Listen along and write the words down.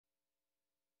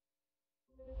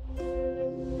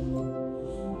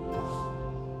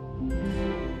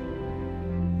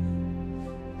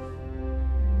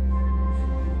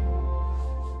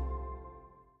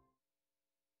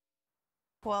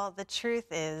Well, the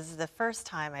truth is, the first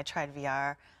time I tried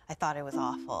VR, I thought it was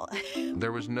awful.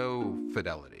 There was no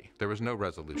fidelity. There was no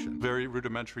resolution. Very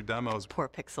rudimentary demos. Poor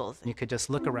pixels. You could just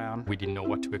look around. We didn't know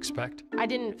what to expect. I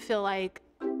didn't feel like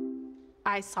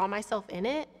I saw myself in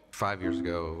it. 5 years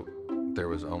ago, there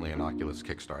was only an Oculus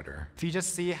Kickstarter. If you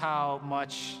just see how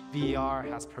much VR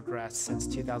has progressed since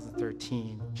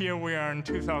 2013. Here we are in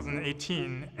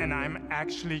 2018, and I'm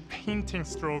actually painting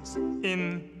strokes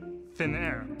in thin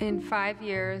air. In 5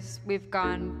 years, we've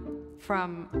gone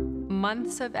from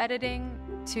months of editing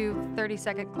to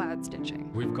 30-second cloud stitching.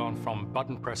 We've gone from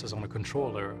button presses on a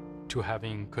controller to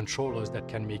having controllers that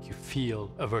can make you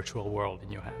feel a virtual world in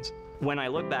your hands. When I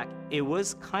look back, it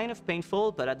was kind of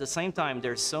painful, but at the same time,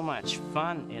 there's so much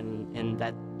fun in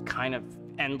that kind of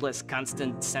endless,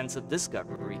 constant sense of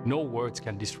discovery. No words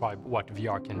can describe what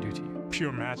VR can do to you.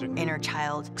 Pure magic. Inner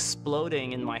child.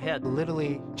 Exploding in my head.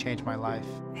 Literally changed my life.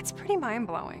 It's pretty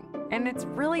mind-blowing, and it's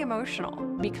really emotional.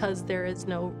 Because there is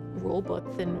no rule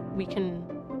book, then we can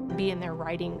be in there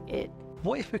writing it.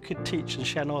 What if we could teach and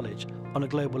share knowledge on a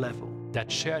global level?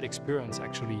 That shared experience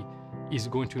actually is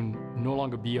going to no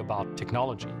longer be about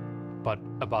technology, but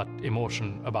about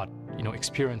emotion, about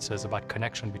experiences, about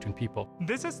connection between people.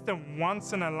 This is the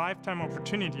once-in-a-lifetime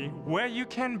opportunity where you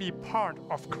can be part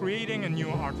of creating a new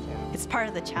art form. It's part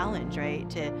of the challenge, right?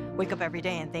 To wake up every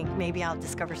day and think, maybe I'll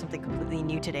discover something completely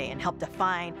new today and help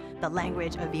define the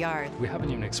language of VR. We haven't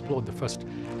even explored the first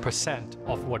 %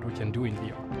 of what we can do in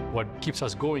VR. What keeps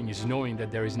us going is knowing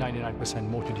that there is 99%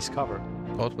 more to discover.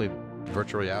 Ultimately,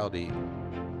 virtual reality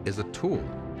is a tool,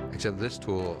 except this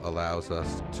tool allows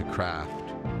us to craft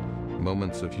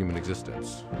moments of human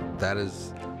existence. That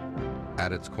is,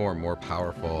 at its core, more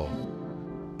powerful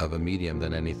of a medium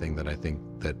than anything that I think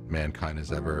that mankind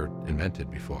has ever invented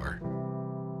before.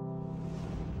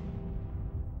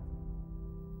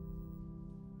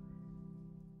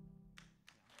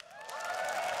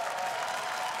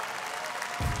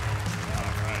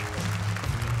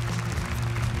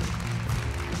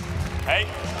 Hey.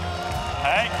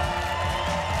 Hey.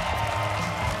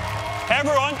 Hey,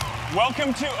 everyone.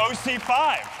 Welcome to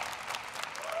OC5.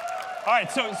 All right,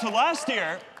 so last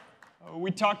year,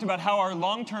 we talked about how our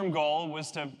long-term goal was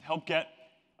to help get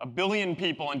 1 billion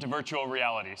people into virtual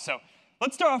reality. So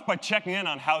let's start off by checking in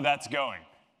on how that's going.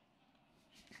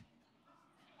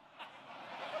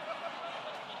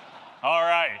 All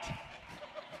right.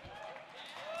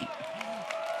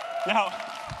 Now,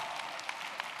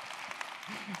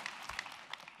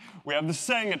 we have the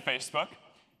saying at Facebook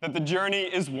that the journey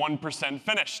is 1%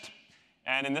 finished.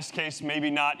 And in this case,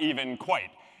 maybe not even quite.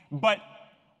 But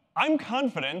I'm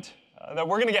confident that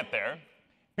we're going to get there,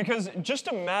 because just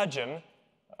imagine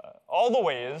all the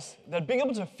ways that being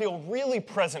able to feel really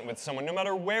present with someone, no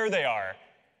matter where they are,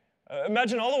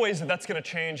 imagine all the ways that that's going to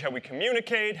change how we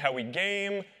communicate, how we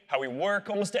game, how we work,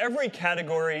 almost every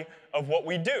category of what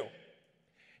we do.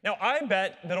 Now, I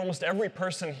bet that almost every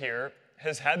person here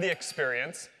has had the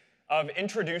experience of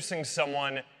introducing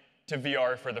someone to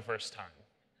VR for the first time.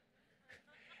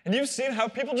 And you've seen how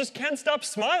people just can't stop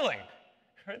smiling.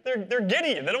 Right? They're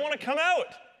giddy. They don't want to come out.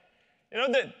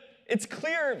 It's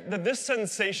clear that this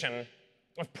sensation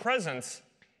of presence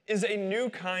is a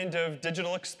new kind of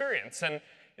digital experience. And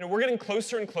we're getting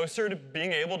closer and closer to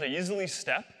being able to easily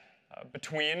step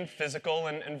between physical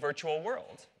and virtual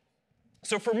worlds.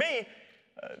 So for me,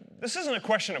 this isn't a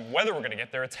question of whether we're going to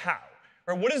get there, it's how.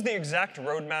 Or what is the exact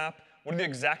roadmap? What are the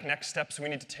exact next steps we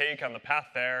need to take on the path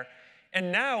there?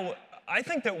 And now, I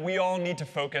think that we all need to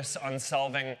focus on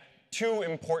solving 2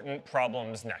 important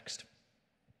problems next.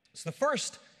 So the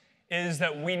first is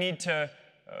that we need to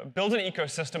build an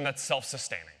ecosystem that's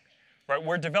self-sustaining, right?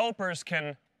 Where developers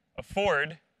can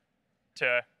afford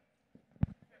to,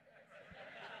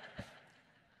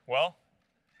 well,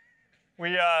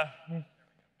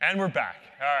 and we're back.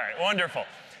 All right, wonderful.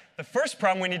 The first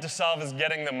problem we need to solve is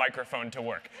getting the microphone to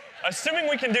work. Assuming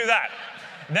we can do that,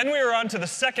 then we are on to the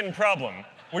second problem,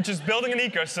 which is building an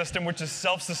ecosystem which is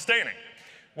self-sustaining,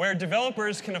 where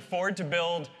developers can afford to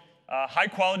build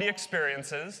high-quality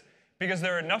experiences because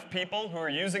there are enough people who are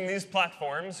using these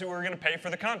platforms who are going to pay for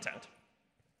the content.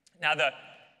 Now,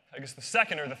 I guess the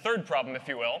second or the third problem, if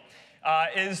you will,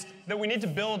 is that we need to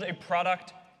build a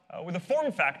product with a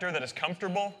form factor that is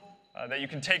comfortable, that you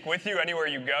can take with you anywhere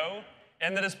you go,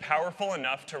 and that is powerful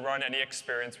enough to run any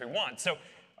experience we want. So,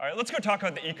 all right, let's go talk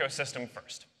about the ecosystem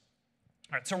first.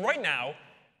 All right, so right now,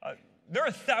 there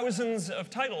are thousands of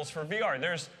titles for VR.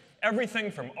 There's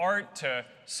everything from art to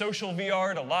social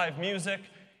VR to live music.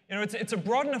 It's a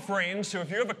broad enough range, so if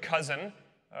you have a cousin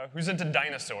who's into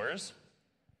dinosaurs,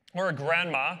 or a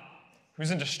grandma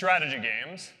who's into strategy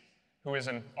games, who is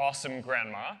an awesome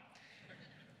grandma,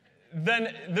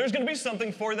 then there's going to be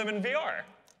something for them in VR.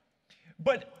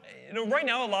 But right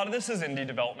now, a lot of this is indie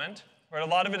development. Right? A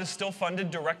lot of it is still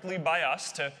funded directly by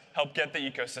us to help get the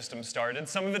ecosystem started.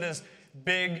 Some of it is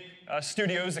big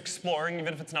studios exploring,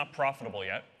 even if it's not profitable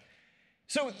yet.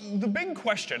 So the big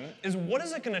question is, what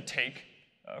is it going to take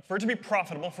for it to be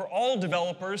profitable for all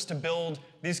developers to build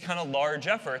these kind of large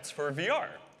efforts for VR?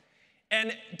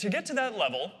 And to get to that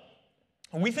level,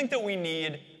 we think that we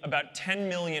need about 10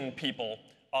 million people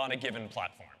on a given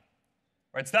platform.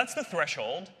 Right? So that's the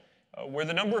threshold where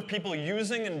the number of people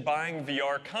using and buying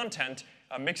VR content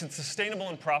makes it sustainable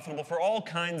and profitable for all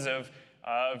kinds of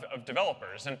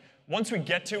developers. And once we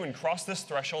get to and cross this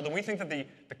threshold, then we think that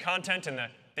the content and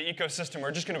the ecosystem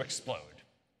are just going to explode.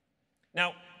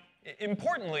 Now,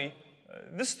 importantly,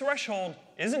 this threshold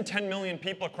isn't 10 million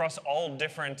people across all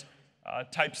different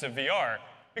types of VR.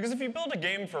 Because if you build a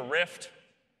game for Rift,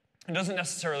 it doesn't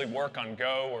necessarily work on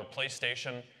Go or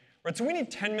PlayStation. Right? So we need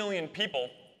 10 million people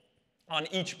on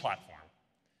each platform.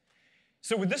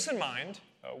 So with this in mind,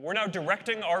 we're now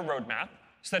directing our roadmap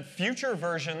so that future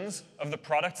versions of the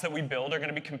products that we build are going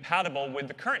to be compatible with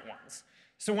the current ones.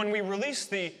 So when we release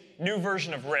the new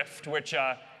version of Rift, which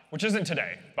isn't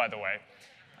today, by the way,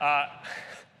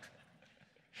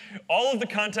 all of the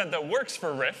content that works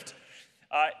for Rift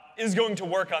is going to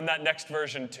work on that next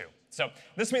version too. So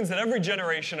this means that every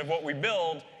generation of what we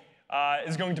build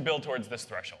is going to build towards this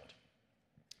threshold.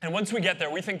 And once we get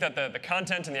there, we think that the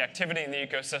content and the activity in the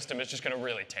ecosystem is just going to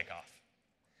really take off.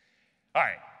 All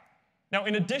right. Now,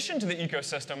 in addition to the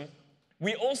ecosystem,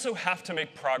 we also have to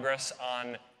make progress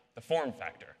on the form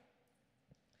factor.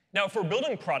 Now, if we're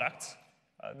building products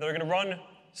that are going to run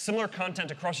similar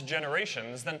content across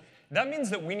generations, then that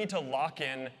means that we need to lock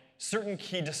in certain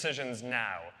key decisions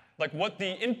now, like what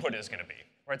the input is going to be.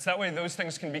 Right? So that way, those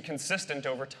things can be consistent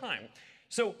over time.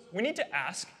 So we need to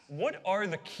ask, what are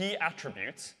the key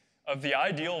attributes of the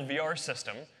ideal VR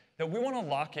system that we want to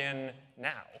lock in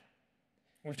now?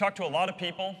 We've talked to a lot of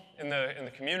people in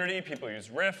the community. People use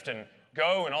Rift and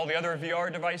Go and all the other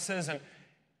VR devices. And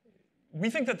we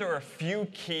think that there are a few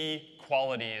key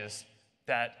qualities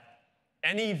that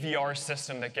any VR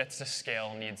system that gets to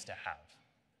scale needs to have.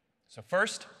 So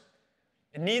first,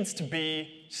 it needs to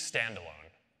be standalone.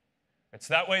 It's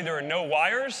that way there are no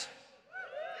wires.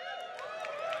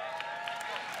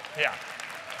 Yeah.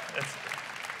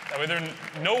 That way there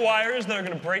are no wires that are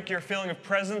going to break your feeling of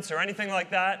presence or anything like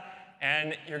that,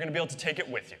 and you're going to be able to take it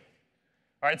with you.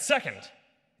 All right, second,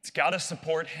 it's got to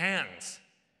support hands,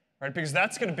 right? Because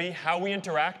that's going to be how we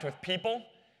interact with people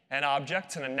and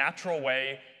objects in a natural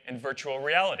way in virtual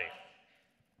reality.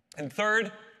 And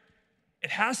third,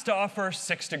 it has to offer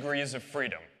 6 degrees of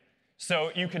freedom.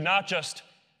 So you could not just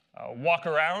walk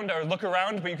around or look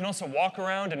around, but you can also walk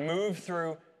around and move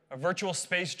through a virtual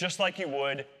space just like you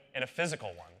would in a physical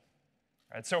one.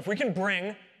 Right? So if we can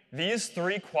bring these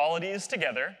 3 qualities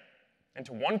together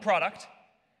into one product,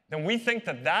 then we think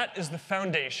that that is the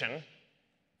foundation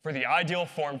for the ideal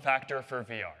form factor for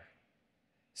VR.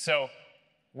 So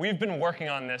we've been working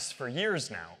on this for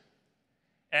years now.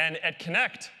 And at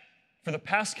Connect, for the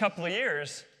past couple of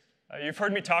years, you've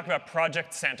heard me talk about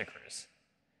Project Santa Cruz.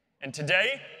 And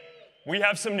today, we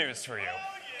have some news for you.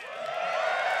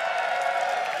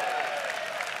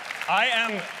 I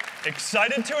am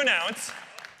excited to announce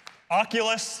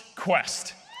Oculus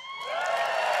Quest.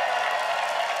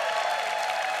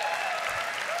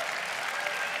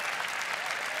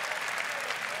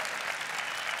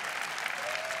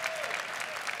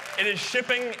 It is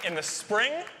shipping in the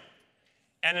spring,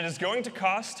 and it is going to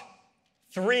cost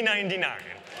 $399.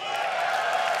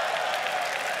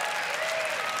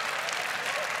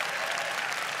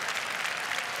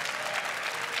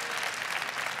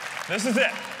 This is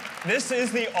it. This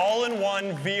is the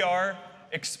all-in-one VR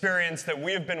experience that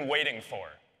we have been waiting for.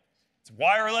 It's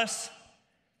wireless,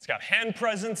 it's got hand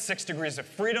presence, 6 degrees of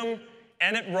freedom,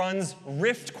 and it runs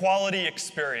Rift-quality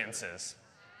experiences.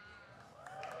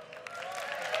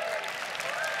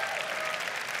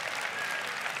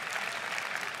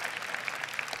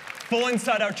 Full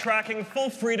inside-out tracking, full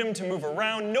freedom to move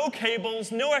around, no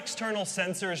cables, no external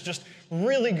sensors, just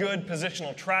really good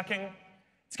positional tracking.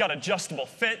 It's got adjustable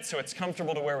fit, so it's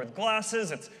comfortable to wear with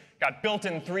glasses. It's got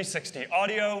built-in 360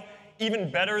 audio, even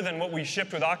better than what we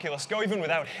shipped with Oculus Go, even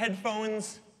without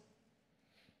headphones.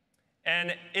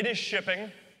 And it is shipping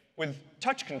with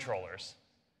touch controllers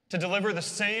to deliver the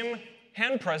same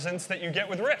hand presence that you get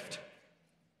with Rift.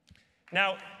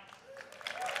 Now,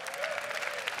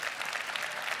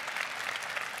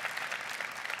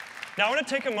 I want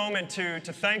to take a moment to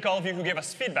thank all of you who gave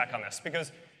us feedback on this,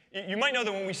 because You might know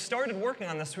that when we started working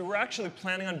on this, we were actually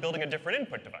planning on building a different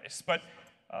input device. But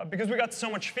because we got so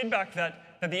much feedback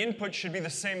that the input should be the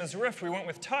same as Rift, we went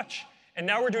with touch. And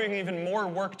now we're doing even more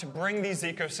work to bring these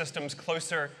ecosystems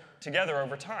closer together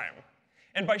over time.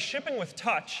 And by shipping with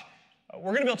touch,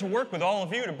 we're going to be able to work with all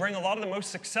of you to bring a lot of the most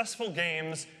successful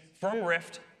games from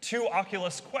Rift to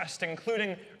Oculus Quest,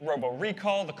 including Robo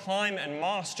Recall, The Climb, and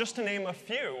Moss, just to name a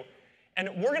few. And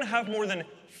we're going to have more than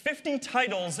 50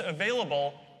 titles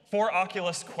available for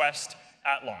Oculus Quest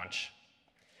at launch.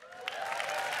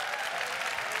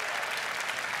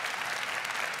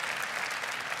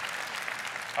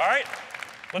 All right,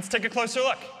 let's take a closer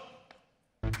look.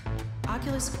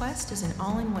 Oculus Quest is an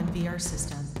all-in-one VR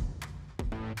system.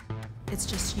 It's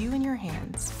just you and your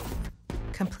hands,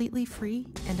 completely free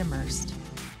and immersed.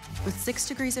 With 6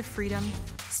 degrees of freedom,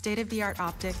 state-of-the-art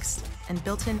optics, and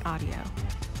built-in audio.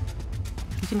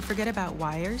 You can forget about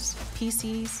wires,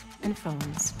 PCs, and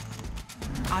phones.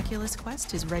 Oculus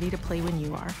Quest is ready to play when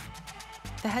you are.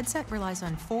 The headset relies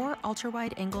on 4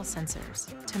 ultra-wide angle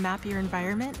sensors to map your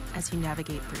environment as you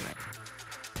navigate through it.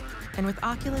 And with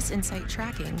Oculus Insight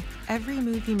tracking, every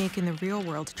move you make in the real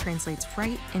world translates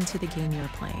right into the game you're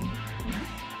playing.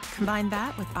 Combine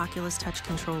that with Oculus Touch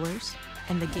controllers,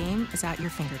 and the game is at your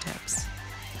fingertips.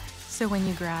 So when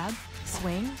you grab,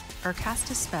 swing, or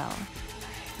cast a spell,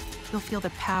 you'll feel the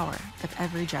power of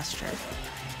every gesture.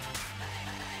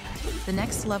 The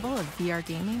next level of VR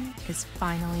gaming is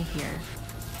finally here.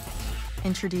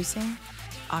 Introducing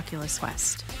Oculus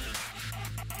Quest.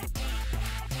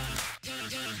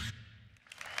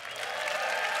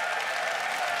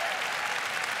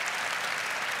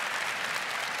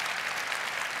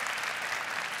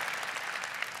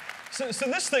 So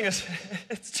this thing is,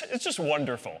 it's just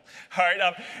wonderful. All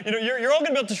right, you're all going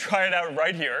to be able to try it out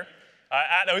right here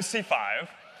at OC5.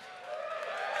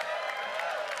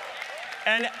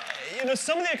 And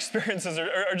some of the experiences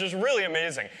are just really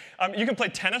amazing. You can play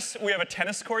tennis. We have a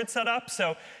tennis court set up.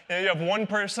 So you have one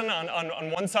person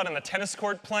on one side on the tennis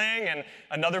court playing and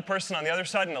another person on the other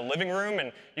side in the living room.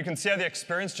 And you can see how the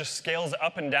experience just scales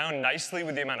up and down nicely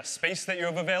with the amount of space that you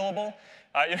have available.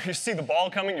 You see the ball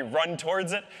coming, you run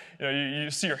towards it. You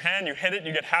see your hand, you hit it,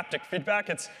 you get haptic feedback.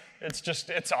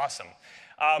 It's awesome.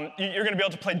 You're going to be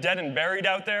able to play dead and buried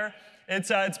out there.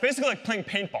 It's basically like playing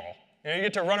paintball. You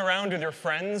get to run around with your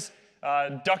friends,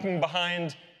 ducking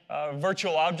behind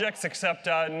virtual objects, except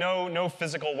no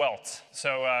physical welts.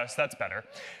 So that's better.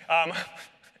 All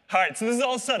right, so this is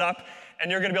all set up, and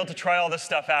you're going to be able to try all this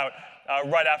stuff out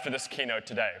right after this keynote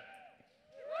today.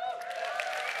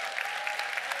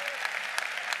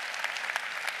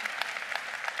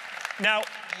 Now,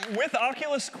 with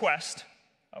Oculus Quest,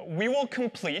 we will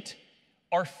complete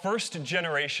our first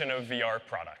generation of VR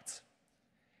products.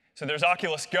 So there's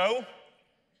Oculus Go,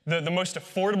 the most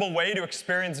affordable way to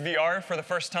experience VR for the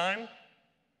first time.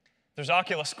 There's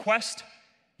Oculus Quest,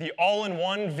 the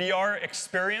all-in-one VR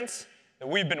experience that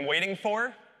we've been waiting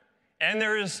for. And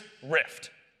there is Rift,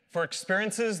 for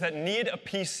experiences that need a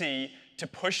PC to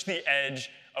push the edge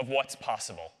of what's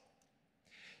possible.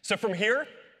 So from here,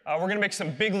 we're going to make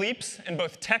some big leaps in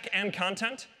both tech and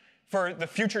content for the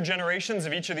future generations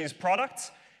of each of these products.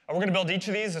 We're going to build each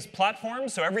of these as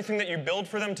platforms, so everything that you build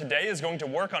for them today is going to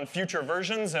work on future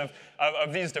versions of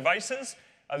these devices.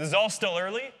 This is all still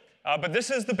early, but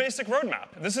this is the basic roadmap.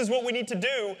 This is what we need to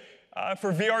do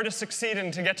for VR to succeed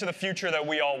and to get to the future that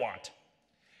we all want.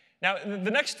 Now,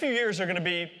 the next few years are going to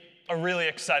be a really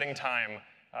exciting time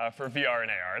for VR and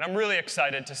AR, and I'm really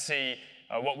excited to see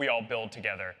what we all build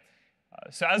together.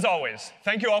 So as always,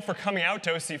 thank you all for coming out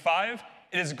to OC5.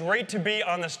 It is great to be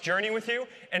on this journey with you.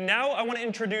 And now I want to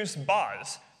introduce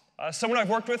Boz, someone I've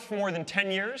worked with for more than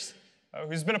 10 years,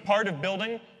 who's been a part of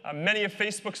building many of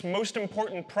Facebook's most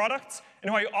important products, and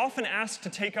who I often ask to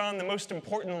take on the most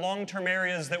important long-term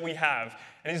areas that we have.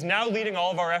 And he's now leading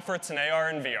all of our efforts in AR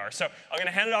and VR. So I'm going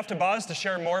to hand it off to Boz to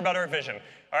share more about our vision.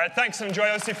 All right, thanks, and enjoy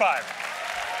OC5.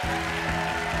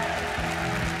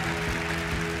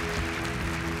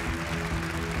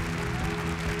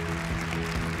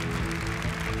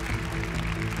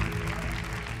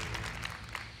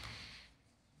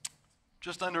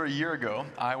 Just under a year ago,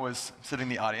 I was sitting in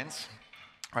the audience,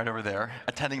 right over there,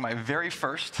 attending my very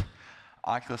first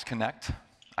Oculus Connect.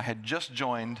 I had just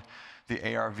joined the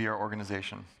AR/VR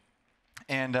organization.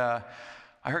 And I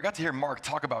got to hear Mark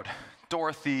talk about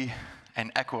Dorothy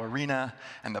and Echo Arena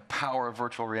and the power of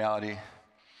virtual reality.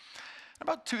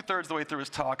 About 2/3 of the way through his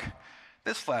talk,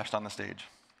 this flashed on the stage.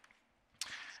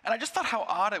 And I just thought how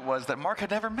odd it was that Mark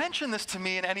had never mentioned this to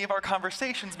me in any of our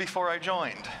conversations before I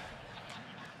joined.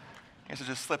 I guess it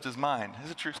just slipped his mind.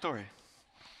 It's a true story.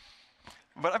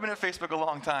 But I've been at Facebook a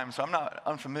long time, so I'm not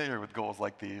unfamiliar with goals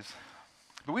like these.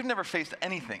 But we've never faced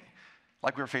anything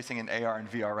like we're facing in AR and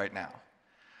VR right now.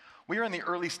 We are in the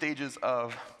early stages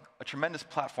of a tremendous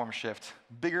platform shift,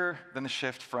 bigger than the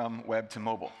shift from web to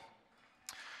mobile.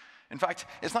 In fact,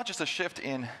 it's not just a shift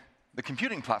in the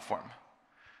computing platform.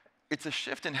 It's a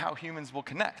shift in how humans will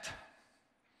connect.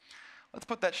 Let's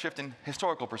put that shift in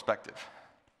historical perspective.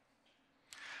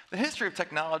 The history of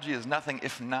technology is nothing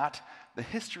if not the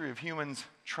history of humans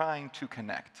trying to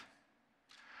connect.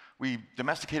 We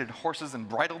domesticated horses and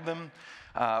bridled them.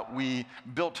 We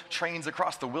built trains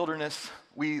across the wilderness.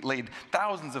 We laid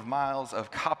thousands of miles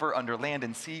of copper under land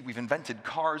and sea. We've invented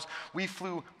cars. We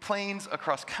flew planes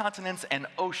across continents and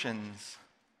oceans,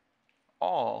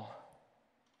 all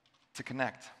to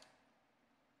connect.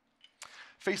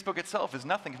 Facebook itself is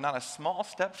nothing if not a small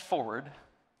step forward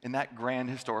in that grand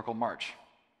historical march.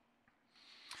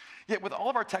 Yet with all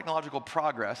of our technological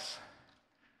progress,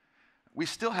 we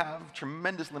still have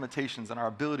tremendous limitations on our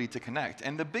ability to connect.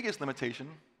 And the biggest limitation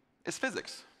is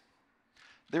physics.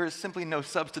 There is simply no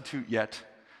substitute yet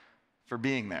for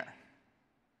being there.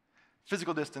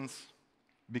 Physical distance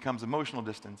becomes emotional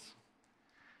distance.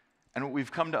 And what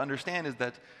we've come to understand is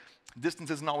that distance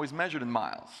isn't always measured in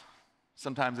miles.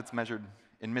 Sometimes it's measured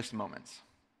in missed moments.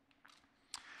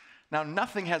 Now,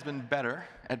 nothing has been better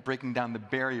at breaking down the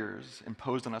barriers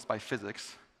imposed on us by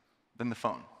physics than the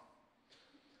phone.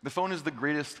 The phone is the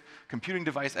greatest computing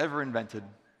device ever invented,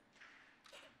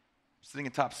 sitting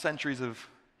atop centuries of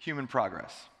human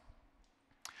progress.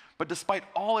 But despite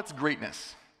all its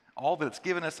greatness, all that it's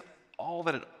given us, all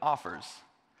that it offers,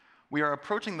 we are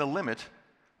approaching the limit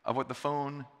of what the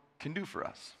phone can do for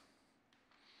us.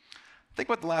 Think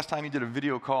about the last time you did a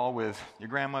video call with your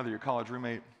grandmother, your college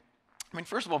roommate. I mean,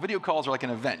 first of all, video calls are like an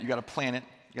event. You got to plan it,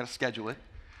 you got to schedule it.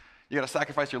 You got to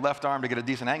sacrifice your left arm to get a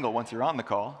decent angle once you're on the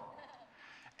call.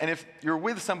 And if you're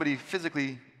with somebody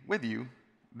physically with you,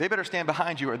 they better stand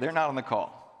behind you or they're not on the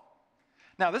call.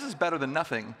 Now, this is better than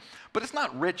nothing, but it's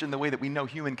not rich in the way that we know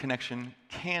human connection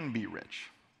can be rich.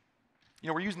 You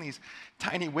know, we're using these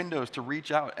tiny windows to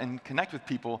reach out and connect with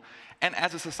people, and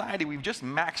as a society, we've just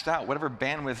maxed out whatever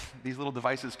bandwidth these little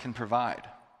devices can provide.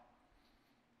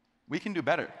 We can do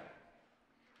better.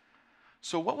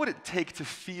 So what would it take to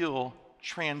feel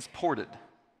transported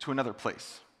to another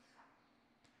place?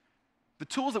 The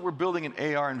tools that we're building in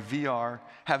AR and VR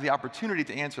have the opportunity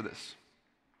to answer this.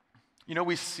 You know,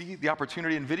 we see the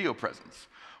opportunity in video presence,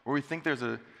 where we think there's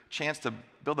a chance to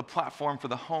build a platform for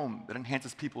the home that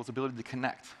enhances people's ability to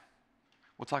connect.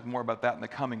 We'll talk more about that in the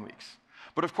coming weeks.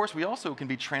 But of course, we also can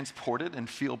be transported and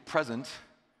feel present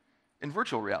in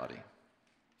virtual reality.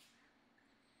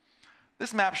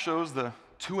 This map shows the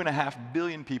 2.5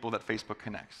 billion people that Facebook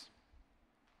connects.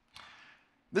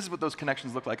 This is what those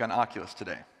connections look like on Oculus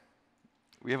today.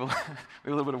 We have a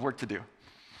little bit of work to do.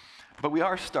 But we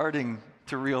are starting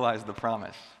to realize the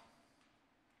promise.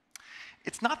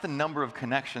 It's not the number of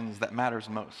connections that matters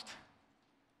most.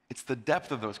 It's the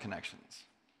depth of those connections.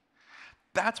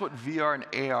 That's what VR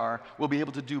and AR will be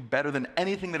able to do better than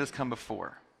anything that has come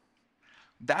before.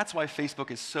 That's why Facebook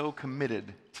is so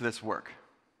committed to this work.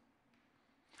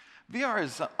 VR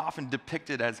is often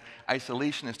depicted as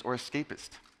isolationist or escapist.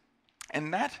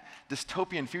 And that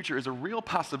dystopian future is a real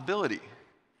possibility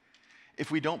if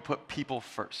we don't put people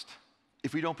first,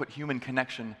 if we don't put human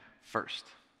connection first.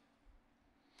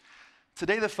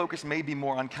 Today, the focus may be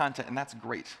more on content, and that's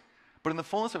great. But in the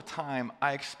fullness of time,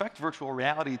 I expect virtual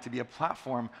reality to be a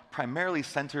platform primarily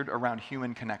centered around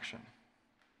human connection.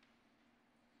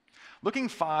 Looking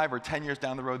 5 or 10 years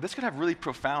down the road, this could have really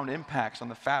profound impacts on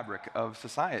the fabric of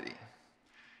society.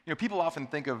 You know, people often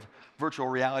think of virtual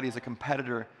reality as a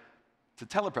competitor to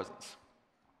telepresence.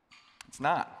 It's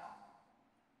not.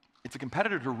 It's a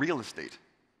competitor to real estate.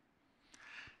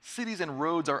 Cities and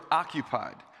roads are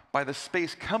occupied by the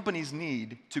space companies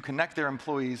need to connect their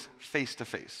employees face to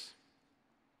face.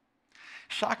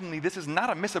 Shockingly, this is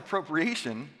not a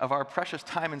misappropriation of our precious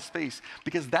time and space,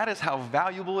 because that is how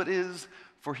valuable it is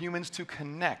for humans to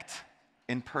connect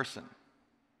in person.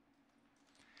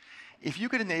 If you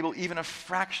could enable even a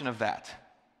fraction of that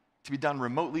to be done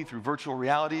remotely through virtual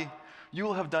reality, you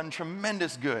will have done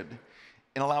tremendous good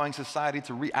in allowing society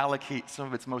to reallocate some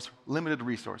of its most limited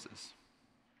resources.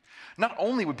 Not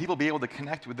only would people be able to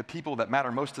connect with the people that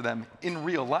matter most to them in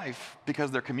real life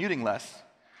because they're commuting less,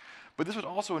 but this would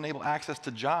also enable access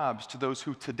to jobs to those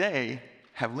who today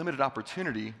have limited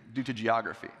opportunity due to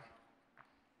geography.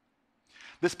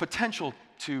 This potential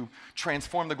to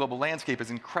transform the global landscape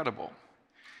is incredible,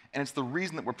 and it's the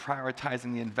reason that we're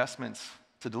prioritizing the investments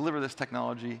to deliver this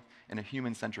technology in a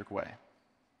human-centric way.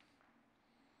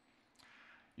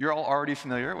 You're all already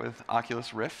familiar with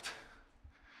Oculus Rift,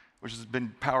 which has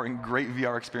been powering great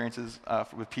VR experiences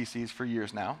with PCs for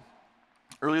years now.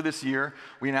 Earlier this year,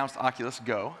 we announced Oculus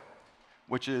Go,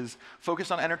 which is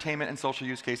focused on entertainment and social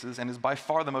use cases and is by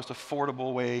far the most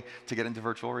affordable way to get into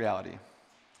virtual reality.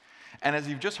 And as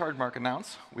you've just heard Mark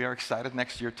announce, we are excited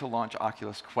next year to launch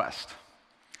Oculus Quest.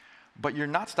 But you're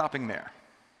not stopping there.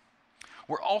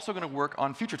 We're also going to work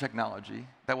on future technology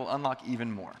that will unlock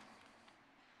even more.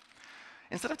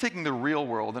 Instead of taking the real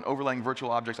world and overlaying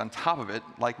virtual objects on top of it,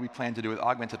 like we plan to do with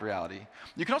augmented reality,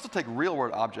 you can also take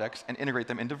real-world objects and integrate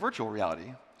them into virtual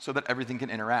reality so that everything can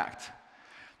interact.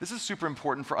 This is super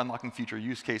important for unlocking future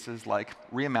use cases like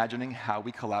reimagining how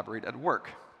we collaborate at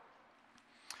work.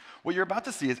 What you're about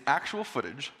to see is actual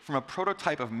footage from a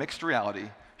prototype of mixed reality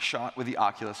shot with the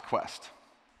Oculus Quest.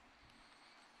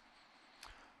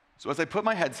 So as I put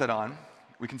my headset on,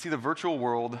 we can see the virtual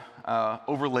world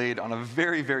overlaid on a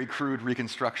very, very crude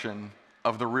reconstruction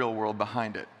of the real world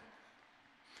behind it.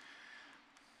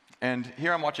 And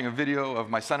here I'm watching a video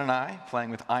of my son and I playing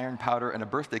with iron powder and a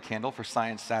birthday candle for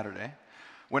Science Saturday,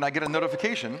 when I get a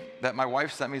notification that my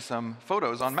wife sent me some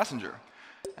photos on Messenger.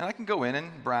 And I can go in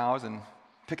and browse and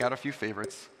pick out a few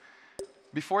favorites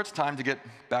before it's time to get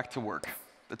back to work.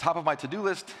 The top of my to-do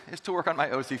list is to work on my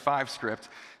OC5 script,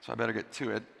 so I better get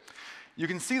to it. You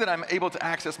can see that I'm able to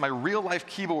access my real-life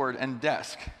keyboard and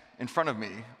desk in front of me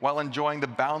while enjoying the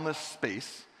boundless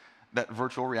space that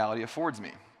virtual reality affords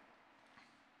me.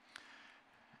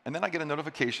 And then I get a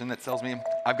notification that tells me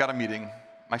I've got a meeting.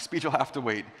 My speech will have to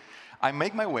wait. I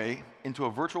make my way into a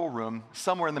virtual room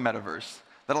somewhere in the metaverse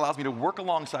that allows me to work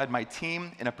alongside my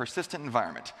team in a persistent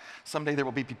environment. Someday there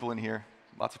will be people in here,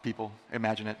 lots of people,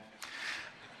 imagine it.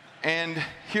 And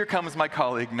here comes my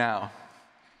colleague now.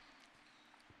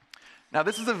 Now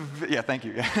this is yeah, thank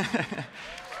you.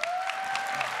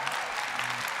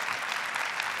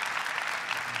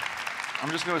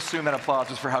 I'm just going to assume that applause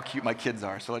is for how cute my kids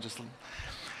are, so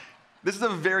this is a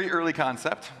very early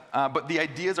concept, but the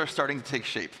ideas are starting to take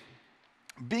shape.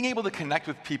 Being able to connect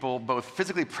with people both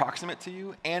physically proximate to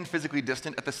you and physically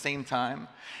distant at the same time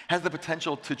has the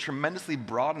potential to tremendously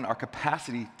broaden our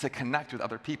capacity to connect with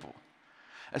other people,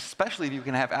 especially if you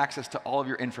can have access to all of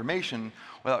your information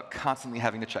without constantly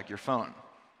having to check your phone.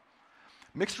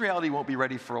 Mixed reality won't be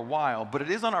ready for a while, but it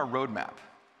is on our roadmap.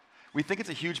 We think it's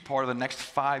a huge part of the next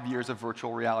 5 years of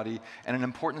virtual reality and an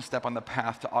important step on the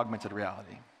path to augmented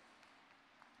reality.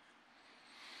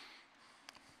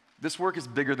 This work is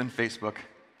bigger than Facebook.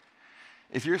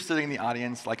 If you're sitting in the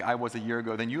audience like I was a year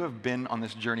ago, then you have been on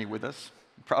this journey with us,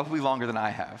 probably longer than I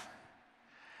have.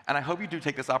 And I hope you do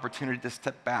take this opportunity to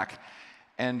step back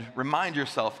and remind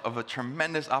yourself of the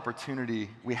tremendous opportunity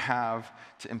we have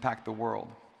to impact the world.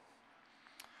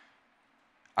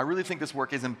 I really think this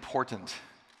work is important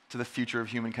to the future of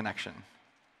human connection. And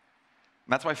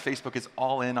that's why Facebook is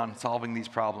all in on solving these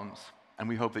problems, and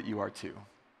we hope that you are too.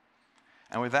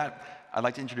 And with that, I'd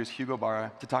like to introduce Hugo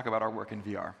Barra to talk about our work in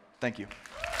VR. Thank you.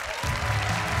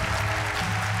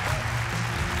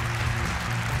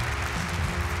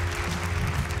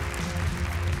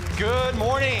 Good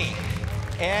morning.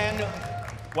 And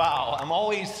wow, I'm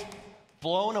always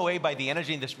blown away by the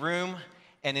energy in this room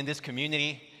and in this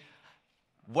community.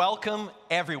 Welcome,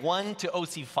 everyone, to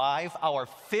OC5, our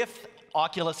 5th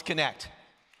Oculus Connect.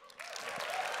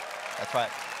 That's right.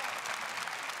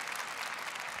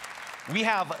 We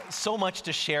have so much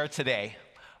to share today,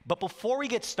 but before we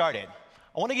get started,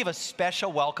 I want to give a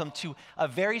special welcome to a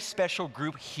very special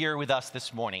group here with us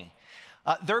this morning.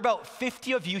 There are about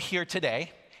 50 of you here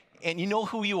today, and you know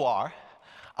who you are,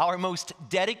 our most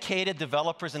dedicated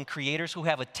developers and creators who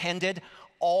have attended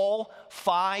all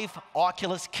 5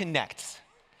 Oculus Connects.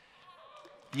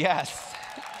 Yes,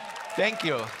 thank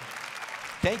you.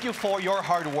 Thank you for your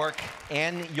hard work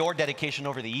and your dedication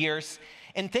over the years.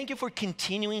 And thank you for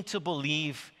continuing to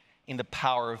believe in the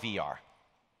power of VR.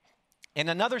 And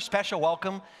another special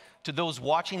welcome to those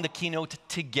watching the keynote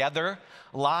together,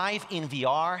 live in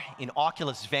VR in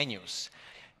Oculus venues.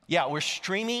 Yeah, we're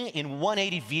streaming in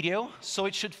 180 video, so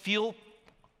it should feel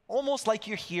almost like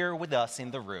you're here with us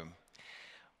in the room.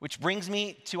 Which brings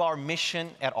me to our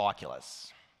mission at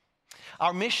Oculus.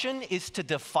 Our mission is to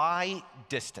defy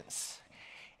distance.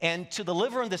 And to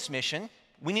deliver on this mission,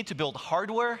 we need to build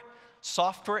hardware,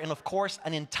 software, and of course,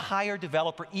 an entire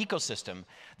developer ecosystem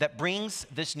that brings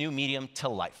this new medium to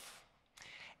life.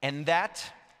 And that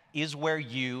is where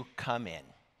you come in.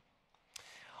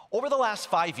 Over the last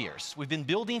 5 years, we've been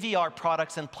building VR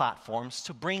products and platforms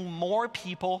to bring more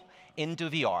people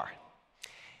into VR.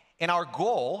 And our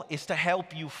goal is to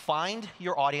help you find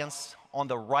your audience on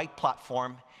the right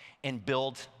platform and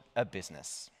build a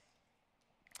business.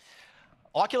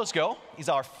 Oculus Go is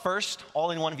our first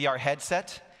all-in-one VR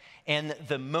headset and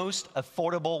the most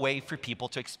affordable way for people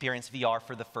to experience VR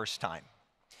for the first time.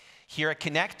 Here at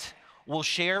Connect, we'll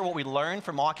share what we learned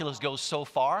from Oculus Go so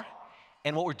far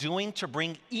and what we're doing to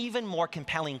bring even more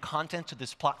compelling content to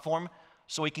this platform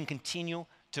so we can continue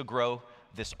to grow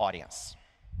this audience.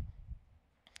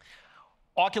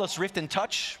 Oculus Rift and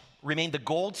Touch remain the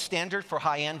gold standard for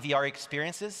high-end VR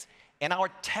experiences and our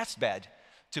test bed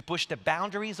to push the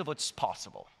boundaries of what's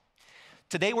possible.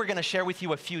 Today, we're going to share with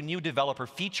you a few new developer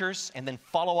features and then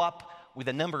follow up with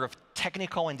a number of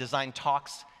technical and design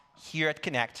talks here at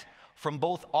Connect from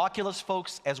both Oculus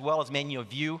folks as well as many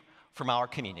of you from our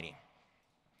community.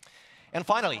 And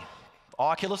finally,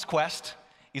 Oculus Quest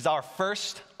is our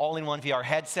first all-in-one VR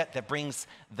headset that brings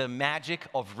the magic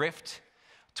of Rift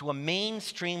to a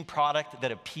mainstream product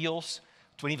that appeals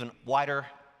to an even wider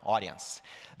audience.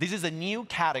 This is a new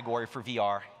category for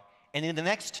VR, and in the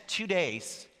next 2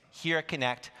 days here at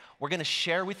Connect, we're going to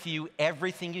share with you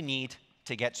everything you need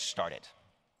to get started.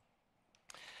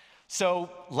 So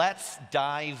let's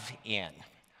dive in.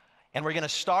 And we're going to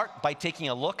start by taking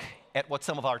a look at what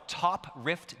some of our top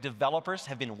Rift developers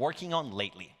have been working on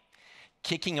lately,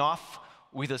 kicking off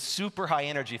with a super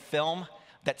high-energy film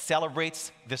that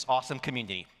celebrates this awesome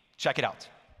community. Check it out.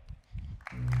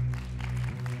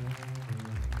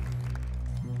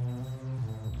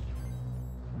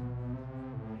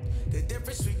 The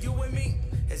difference with you and me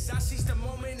is I seize the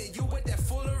moment and you with that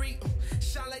foolery.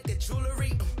 Shine like the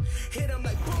jewelry. Hit them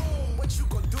like boom, what you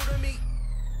gon' do to me?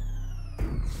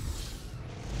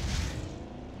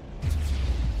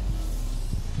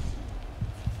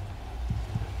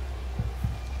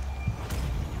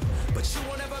 But you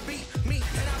won't ever beat me,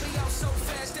 and I'll be out so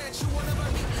fast that you won't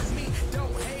ever meet me.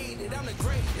 Don't hate it, I'm the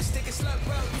greatest. Think it's luck,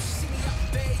 bro. You should see me up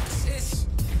in Vegas. It's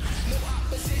no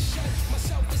opposition.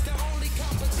 Myself is the only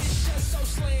competition. So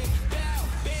slam, bow,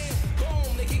 bam,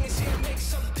 boom. The king is here, make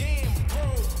some damn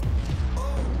boom.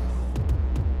 Oh,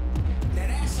 now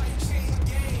that's how you change the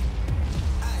game.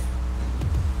 Aye.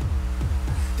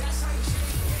 That's how you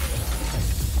change the game.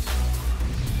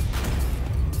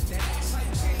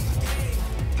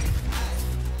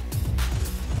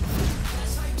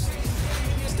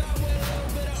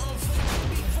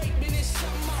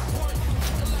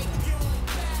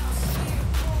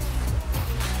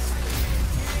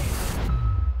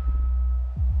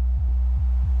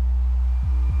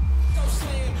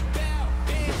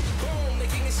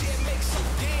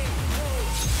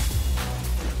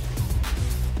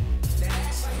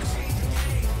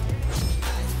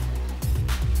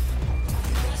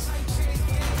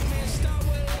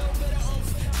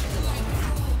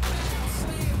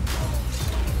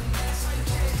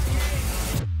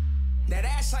 Now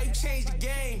that's how you change the game. Change the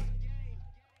game.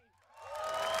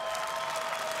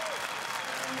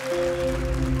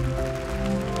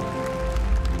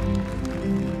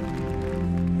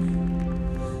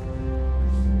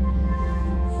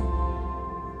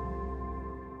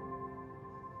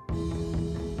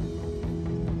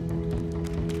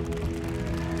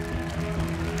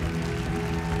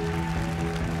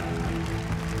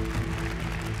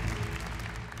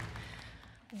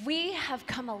 We have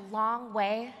come a long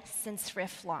way since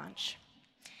Rift launch.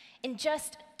 In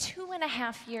just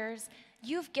 2.5 years,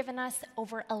 you've given us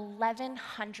over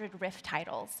 1,100 Rift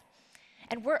titles.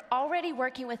 And we're already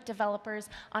working with developers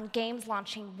on games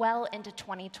launching well into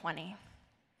 2020.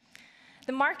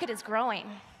 The market is growing.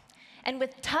 And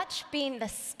with touch being the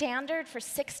standard for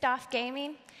six-DoF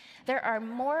gaming, there are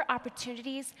more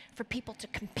opportunities for people to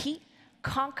compete,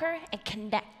 conquer, and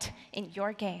connect in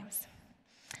your games.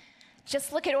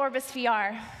 Just look at Orbis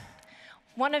VR,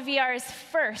 one of VR's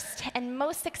first and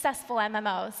most successful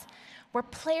MMOs, where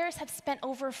players have spent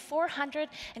over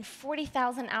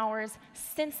 440,000 hours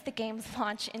since the game's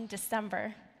launch in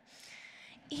December.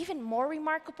 Even more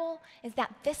remarkable is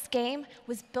that this game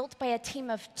was built by a team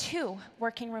of 2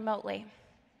 working remotely.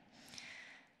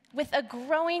 With a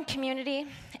growing community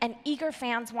and eager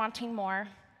fans wanting more,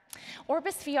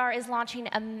 Orbis VR is launching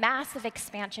a massive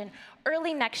expansion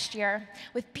early next year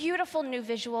with beautiful new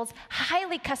visuals,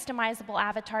 highly customizable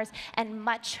avatars, and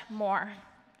much more.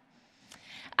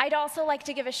 I'd also like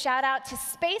to give a shout out to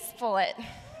Space Bullet,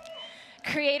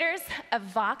 creators of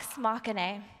Vox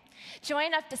Machina.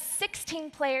 Join up to 16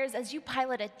 players as you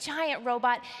pilot a giant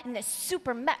robot in this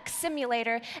super mech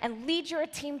simulator and lead your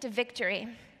team to victory.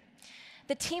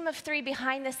 The team of 3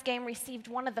 behind this game received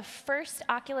one of the first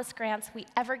Oculus grants we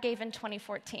ever gave in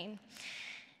 2014.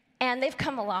 And they've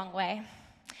come a long way.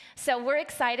 So we're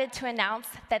excited to announce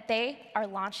that they are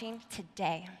launching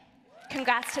today.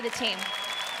 Congrats to the team.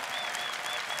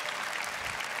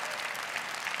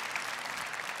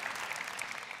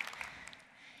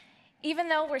 Even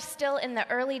though we're still in the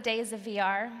early days of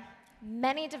VR,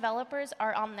 many developers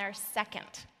are on their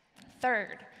second,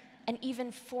 third, and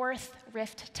even fourth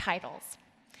Rift titles.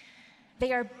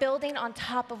 They are building on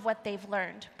top of what they've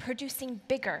learned, producing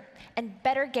bigger and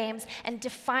better games and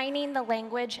defining the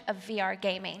language of VR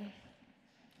gaming.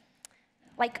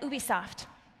 Like Ubisoft,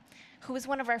 who was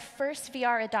one of our first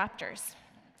VR adopters.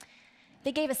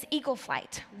 They gave us Eagle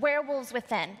Flight, Werewolves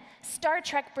Within, Star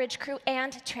Trek Bridge Crew,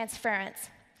 and Transference.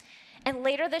 And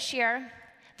later this year,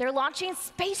 they're launching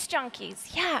Space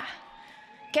Junkies. Yeah.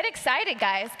 Get excited,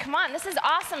 guys. Come on, this is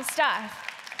awesome stuff.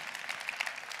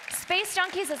 Space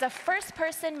Junkies is a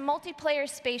first-person multiplayer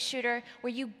space shooter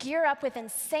where you gear up with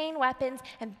insane weapons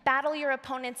and battle your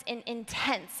opponents in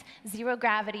intense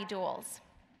zero-gravity duels.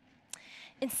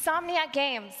 Insomniac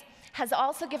Games has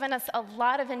also given us a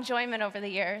lot of enjoyment over the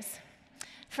years,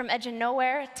 from Edge of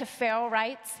Nowhere to Feral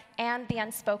Rights and The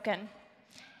Unspoken.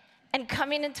 And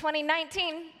coming in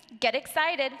 2019, get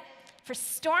excited for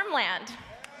Stormland.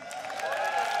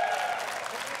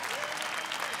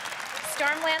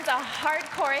 Stormland's a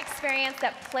hardcore experience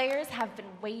that players have been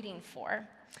waiting for.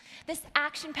 This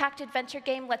action-packed adventure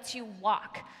game lets you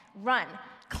walk, run,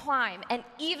 climb, and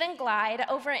even glide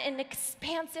over an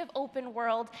expansive open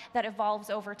world that evolves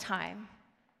over time.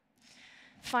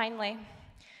 Finally,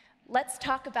 let's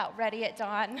talk about Ready at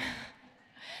Dawn,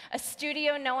 a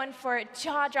studio known for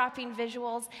jaw-dropping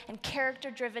visuals and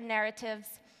character-driven narratives.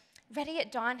 Ready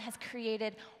at Dawn has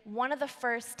created one of the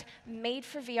first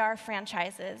made-for-VR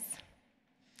franchises.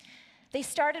 They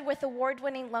started with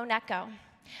award-winning Lone Echo,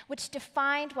 which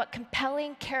defined what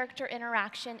compelling character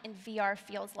interaction in VR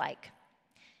feels like.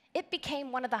 It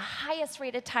became one of the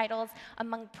highest-rated titles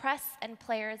among press and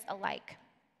players alike.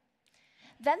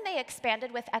 Then they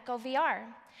expanded with Echo VR,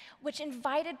 which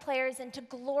invited players into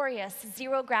glorious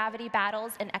zero-gravity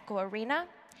battles in Echo Arena,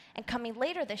 and coming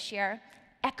later this year,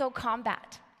 Echo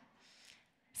Combat.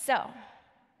 So,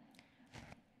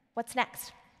 what's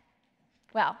next?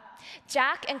 Well,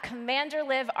 Jack and Commander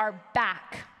Liv are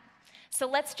back. So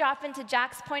let's drop into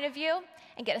Jack's point of view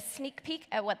and get a sneak peek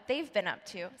at what they've been up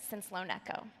to since Lone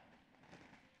Echo.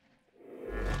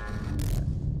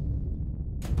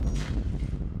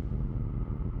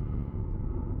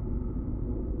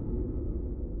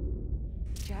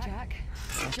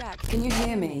 Jack, can you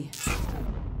hear me?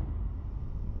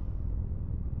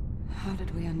 How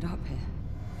did we end up here?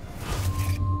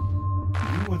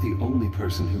 You are the only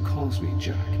person who calls me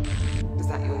Jack. Is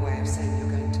that your way of saying you're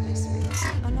going to miss me?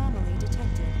 Anomaly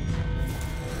detected.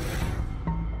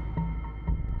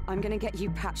 I'm gonna get you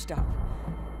patched up.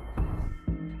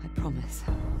 I promise.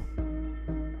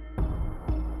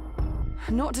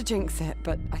 Not to jinx it,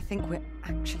 but I think we're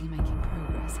actually making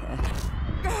progress here.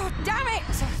 Oh, damn it!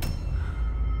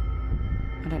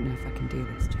 I don't know if I can do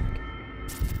this, Jack.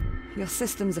 Your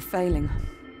systems are failing.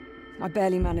 I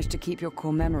barely managed to keep your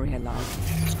core memory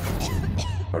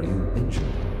alive. Are you injured?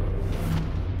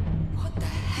 What the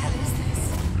hell is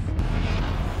this?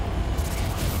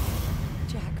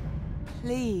 Jack,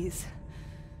 please.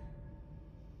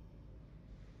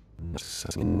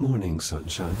 Morning,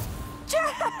 sunshine.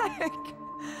 Jack!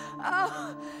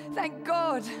 Oh, thank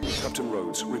God. Captain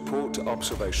Rhodes, report to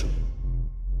observation.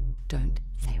 Don't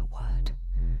say a word.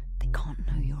 They can't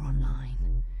know you're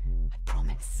online. I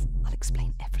promise. I'll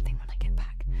explain everything when I get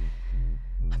back.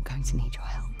 I'm going to need your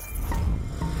help.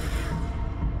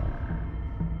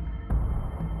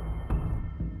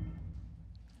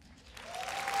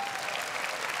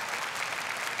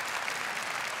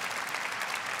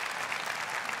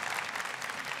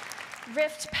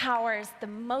 Rift powers the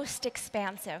most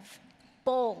expansive,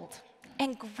 bold,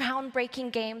 and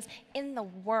groundbreaking games in the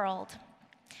world.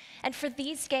 And for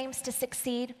these games to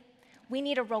succeed, we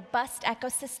need a robust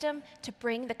ecosystem to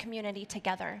bring the community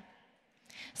together.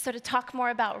 So to talk more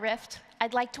about Rift,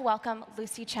 I'd like to welcome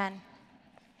Lucy Chen.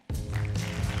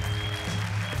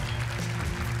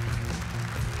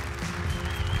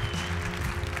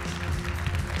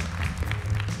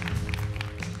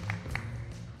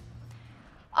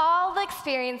 All the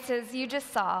experiences you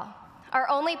just saw are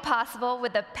only possible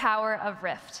with the power of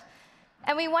Rift.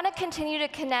 And we want to continue to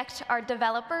connect our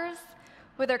developers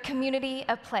with our community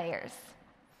of players.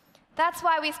 That's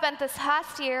why we spent this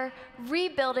past year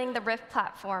rebuilding the Rift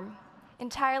platform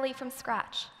entirely from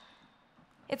scratch.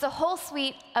 It's a whole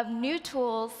suite of new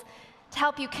tools to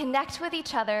help you connect with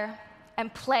each other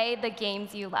and play the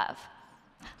games you love.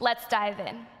 Let's dive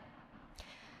in.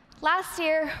 Last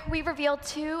year, we revealed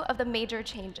two of the major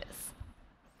changes.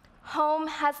 Home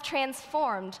has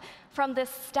transformed from this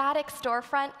static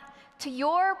storefront to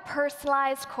your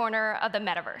personalized corner of the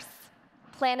metaverse,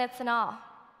 planets and all.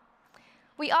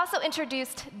 We also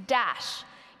introduced Dash,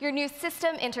 your new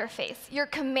system interface, your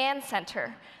command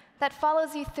center that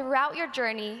follows you throughout your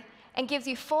journey and gives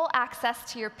you full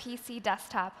access to your PC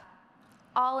desktop,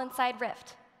 all inside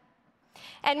Rift.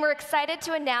 And we're excited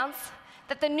to announce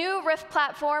that the new Rift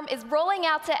platform is rolling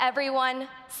out to everyone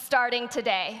starting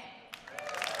today.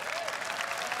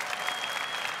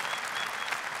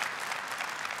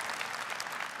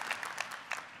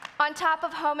 On top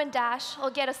of Home and Dash,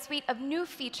 you'll get a suite of new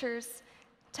features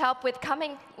to help with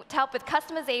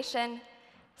customization,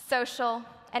 social,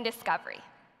 and discovery.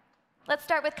 Let's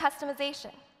start with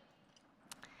customization.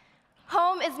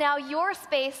 Home is now your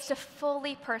space to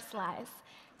fully personalize,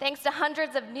 thanks to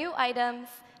hundreds of new items,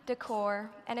 decor,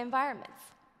 and environments.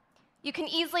 You can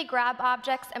easily grab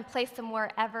objects and place them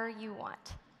wherever you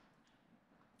want.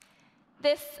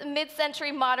 This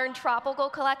mid-century modern tropical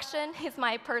collection is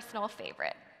my personal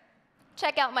favorite.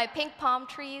 Check out my pink palm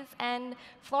trees and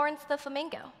Florence the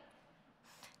flamingo.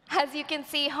 As you can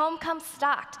see, Home comes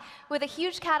stocked with a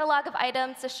huge catalog of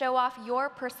items to show off your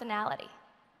personality.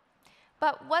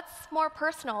 But what's more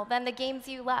personal than the games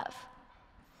you love?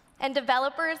 And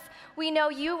developers, we know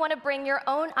you want to bring your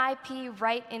own IP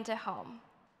right into Home.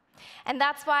 And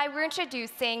that's why we're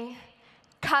introducing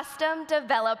custom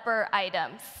developer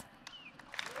items.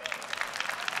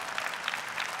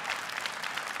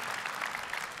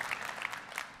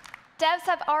 Devs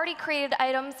have already created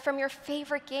items from your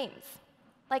favorite games,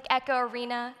 like Echo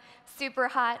Arena, Super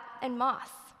Hot, and Moss.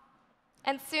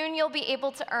 And soon you'll be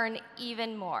able to earn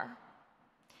even more.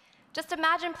 Just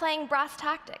imagine playing Brass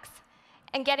Tactics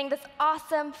and getting this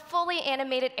awesome, fully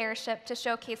animated airship to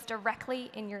showcase directly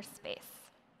in your space.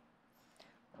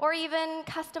 Or even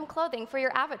custom clothing for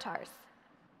your avatars.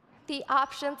 The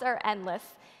options are endless,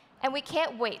 and we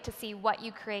can't wait to see what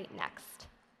you create next.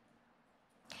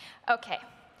 Okay.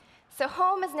 So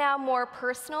Home is now more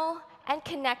personal and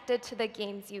connected to the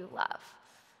games you love.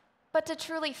 But to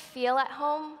truly feel at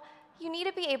home, you need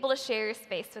to be able to share your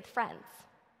space with friends.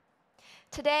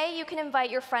 Today, you can invite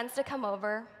your friends to come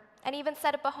over and even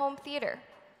set up a home theater.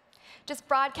 Just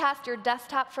broadcast your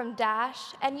desktop from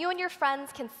Dash, and you and your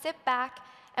friends can sit back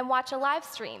and watch a live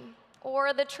stream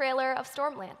or the trailer of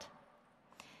Stormland.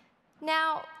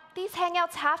 Now, these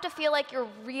hangouts have to feel like you're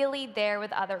really there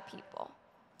with other people.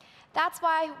 That's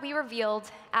why we revealed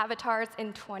avatars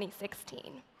in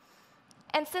 2016.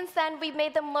 And since then, we've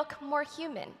made them look more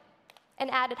human and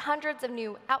added hundreds of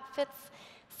new outfits,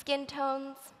 skin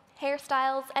tones,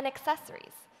 hairstyles, and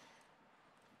accessories.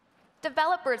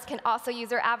 Developers can also use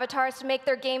their avatars to make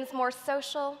their games more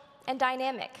social and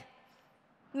dynamic.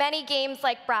 Many games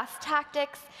like Brass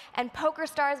Tactics and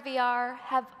PokerStars VR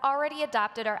have already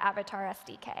adopted our Avatar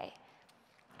SDK.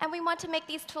 And we want to make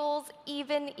these tools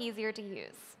even easier to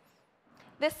use.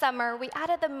 This summer, we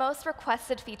added the most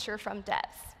requested feature from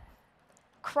devs,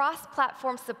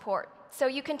 cross-platform support, so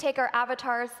you can take our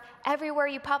avatars everywhere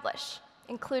you publish,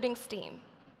 including Steam.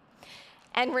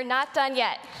 And we're not done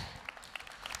yet.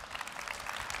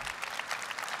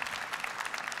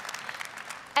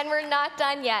 And we're not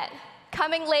done yet.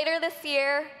 Coming later this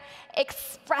year,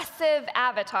 expressive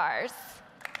avatars.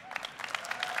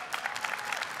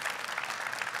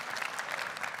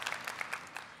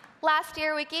 Last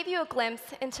year, we gave you a glimpse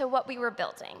into what we were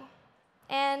building.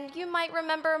 And you might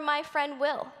remember my friend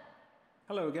Will.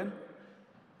 Hello again.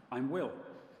 I'm Will,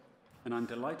 and I'm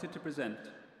delighted to present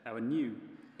our new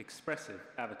expressive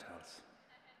avatars.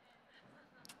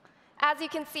 As you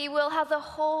can see, Will has a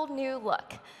whole new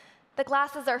look. The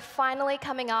glasses are finally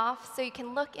coming off so you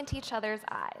can look into each other's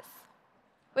eyes.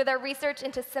 With our research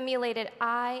into simulated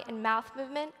eye and mouth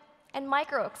movement and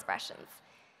micro expressions,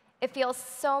 it feels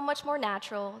so much more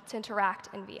natural to interact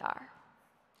in VR.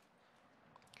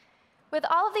 With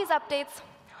all of these updates,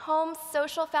 Home's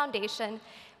social foundation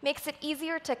makes it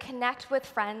easier to connect with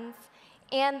friends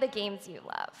and the games you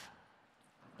love.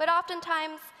 But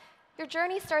oftentimes, your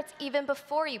journey starts even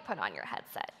before you put on your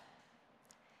headset.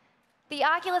 The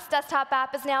Oculus desktop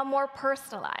app is now more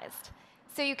personalized,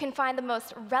 so you can find the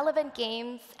most relevant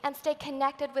games and stay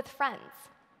connected with friends.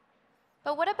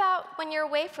 But what about when you're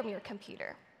away from your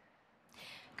computer?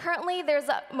 Currently, there's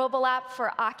a mobile app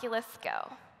for Oculus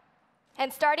Go.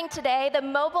 And starting today, the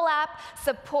mobile app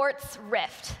supports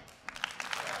Rift.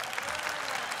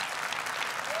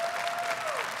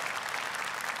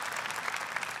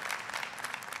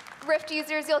 Rift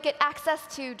users, you'll get access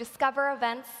to discover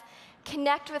events,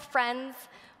 connect with friends,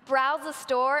 browse the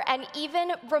store, and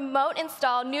even remote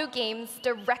install new games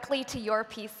directly to your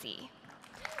PC.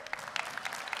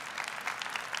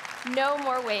 No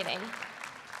more waiting.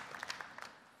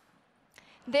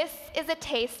 This is a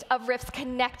taste of Rift's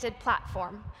connected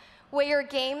platform, where your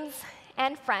games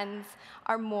and friends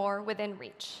are more within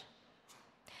reach.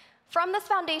 From this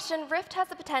foundation, Rift has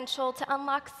the potential to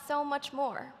unlock so much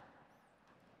more.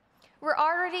 We're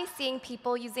already seeing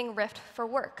people using Rift for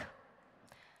work.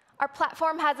 Our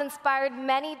platform has inspired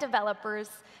many developers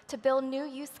to build new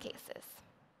use cases.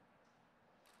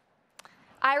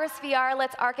 Iris VR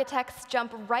lets architects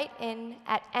jump right in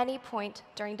at any point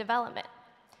during development,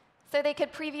 so they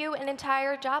could preview an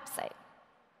entire job site.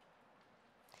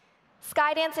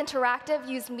 Skydance Interactive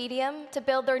used Medium to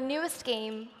build their newest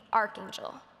game,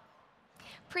 Archangel.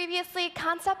 Previously,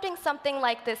 concepting something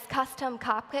like this custom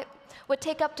cockpit would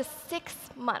take up to 6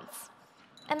 months,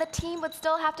 and the team would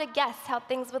still have to guess how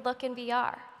things would look in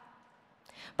VR.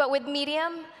 But with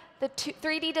Medium, the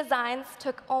 3D designs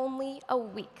took only a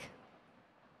week.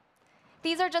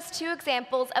 These are just 2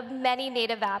 examples of many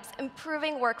native apps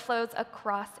improving workflows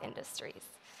across industries.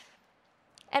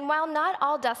 And while not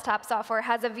all desktop software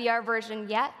has a VR version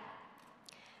yet,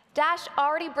 Dash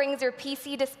already brings your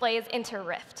PC displays into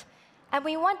Rift, and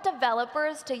we want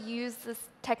developers to use this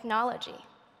technology.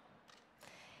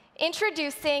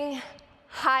 Introducing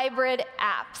hybrid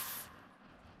apps.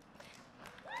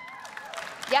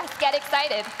 Yes, get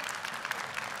excited.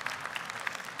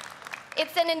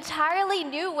 It's an entirely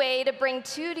new way to bring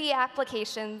 2D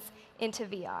applications into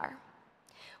VR.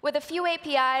 With a few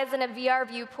APIs and a VR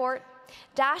viewport,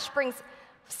 Dash brings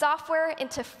software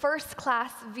into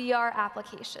first-class VR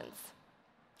applications.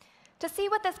 To see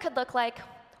what this could look like,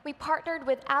 we partnered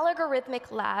with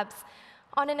Algorithmic Labs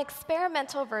on an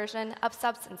experimental version of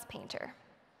Substance Painter.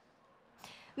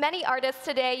 Many artists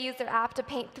today use their app to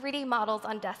paint 3D models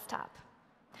on desktop.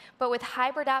 But with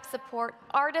hybrid app support,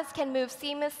 artists can move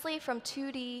seamlessly from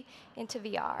 2D into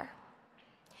VR.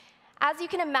 As you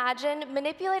can imagine,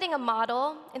 manipulating a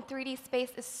model in 3D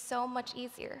space is so much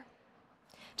easier.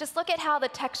 Just look at how the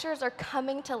textures are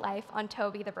coming to life on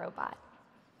Toby the robot.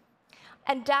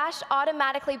 And Dash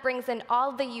automatically brings in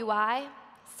all the UI,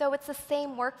 so it's the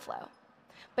same workflow,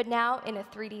 but now in a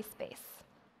 3D space.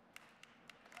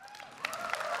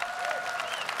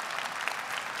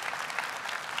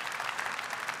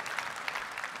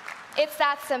 It's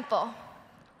that simple.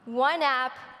 One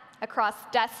app across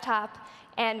desktop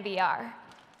and VR.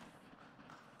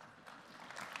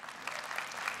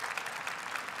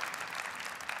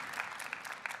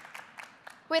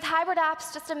 With hybrid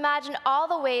apps, just imagine all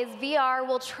the ways VR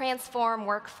will transform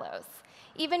workflows,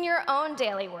 even your own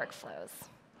daily workflows,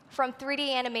 from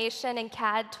 3D animation and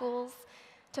CAD tools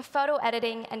to photo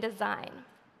editing and design.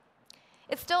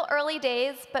 It's still early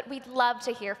days, but we'd love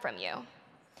to hear from you.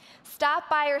 Stop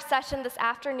by our session this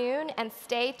afternoon and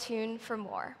stay tuned for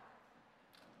more.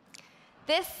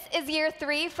 This is year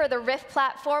 3 for the Rift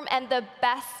platform, and the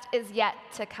best is yet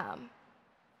to come.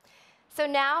 So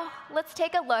now, let's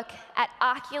take a look at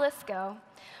Oculus Go,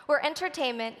 where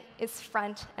entertainment is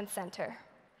front and center.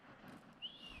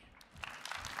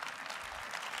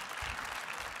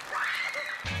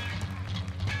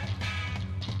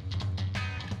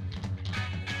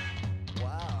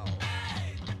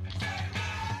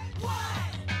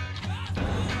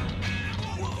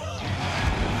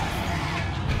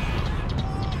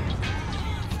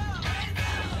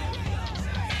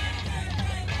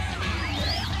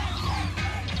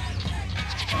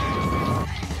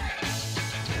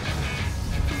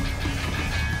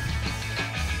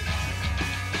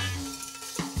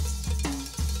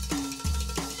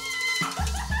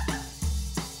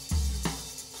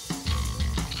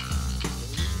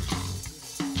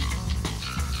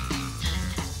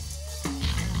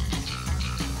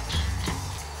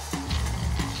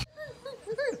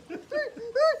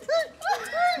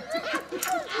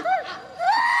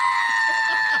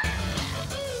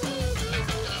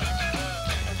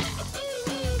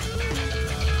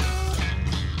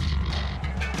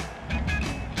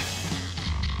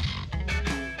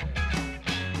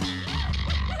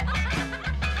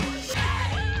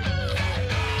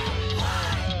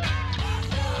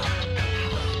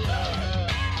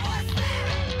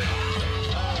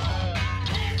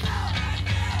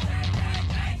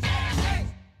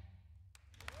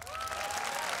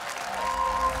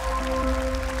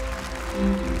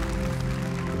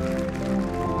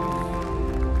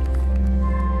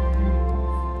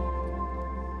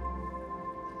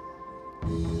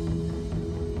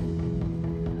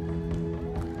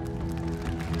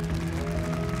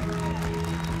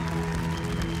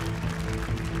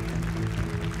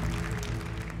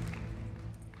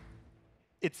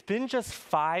 It's been just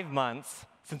 5 months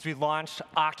since we launched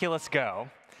Oculus Go,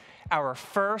 our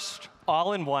first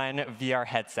all-in-one VR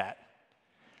headset.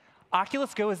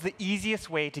 Oculus Go is the easiest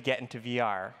way to get into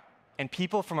VR, and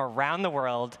people from around the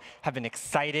world have been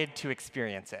excited to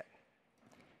experience it.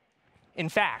 In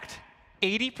fact,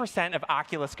 80% of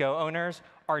Oculus Go owners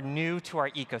are new to our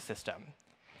ecosystem.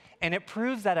 And it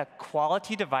proves that a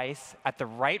quality device at the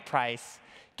right price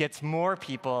gets more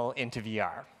people into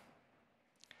VR.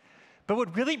 But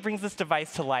what really brings this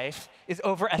device to life is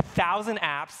over 1,000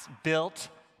 apps built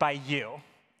by you.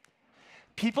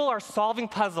 People are solving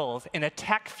puzzles in a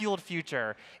tech-fueled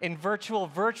future in virtual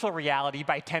reality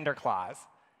by Tender Claws.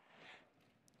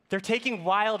 They're taking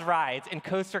wild rides in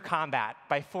Coaster Combat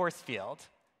by Force Field.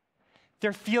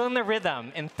 They're feeling the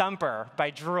rhythm in Thumper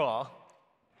by Drool.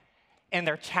 And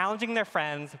they're challenging their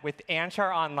friends with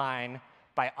Anchar Online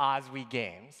by Oswee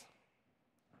Games.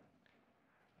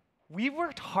 We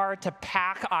worked hard to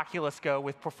pack Oculus Go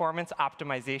with performance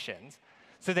optimizations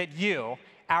so that you,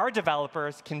 our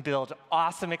developers, can build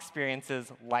awesome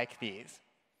experiences like these.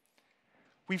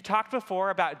 We've talked before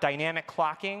about dynamic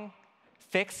clocking,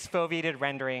 fixed foveated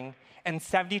rendering, and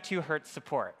 72 Hz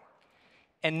support.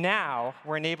 And now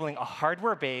we're enabling a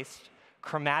hardware-based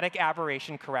chromatic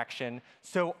aberration correction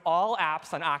so all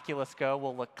apps on Oculus Go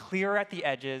will look clearer at the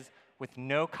edges with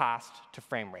no cost to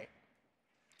frame rate.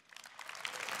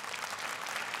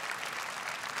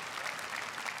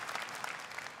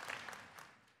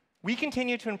 We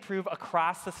continue to improve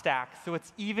across the stack so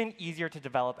it's even easier to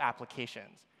develop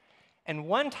applications. And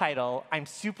one title I'm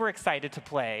super excited to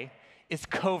play is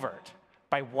Covert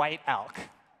by White Elk.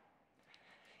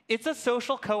 It's a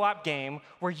social co-op game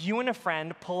where you and a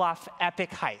friend pull off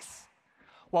epic heists.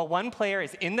 While one player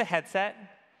is in the headset,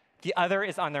 the other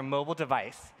is on their mobile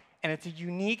device. And it's a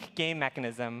unique game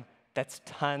mechanism that's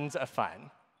tons of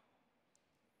fun.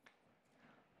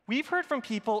 We've heard from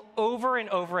people over and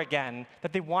over again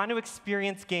that they want to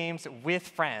experience games with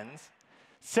friends.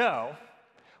 So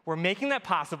we're making that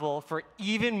possible for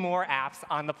even more apps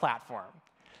on the platform.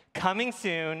 Coming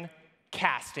soon,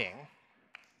 casting.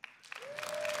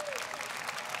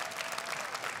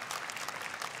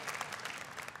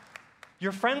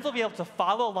 Your friends will be able to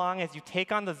follow along as you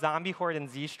take on the zombie horde in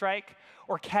Z-Strike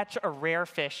or catch a rare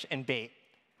fish in bait.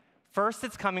 First,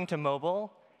 it's coming to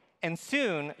mobile, and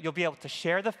soon you'll be able to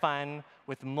share the fun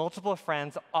with multiple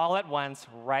friends all at once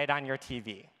right on your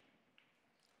TV.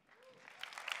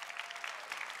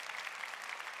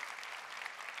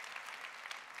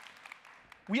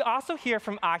 We also hear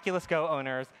from Oculus Go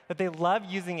owners that they love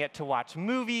using it to watch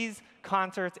movies,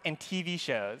 concerts, and TV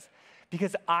shows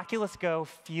because Oculus Go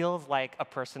feels like a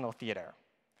personal theater.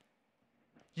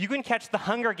 You can catch the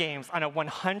Hunger Games on a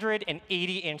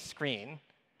 180-inch screen,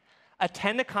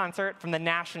 attend a concert from the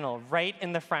National right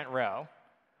in the front row,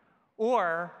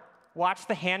 or watch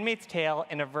The Handmaid's Tale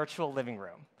in a virtual living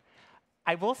room.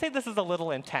 I will say this is a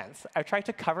little intense. I've tried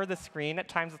to cover the screen at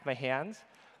times with my hands,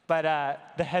 but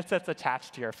the headset's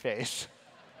attached to your face.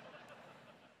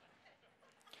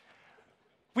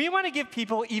 We want to give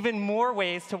people even more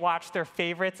ways to watch their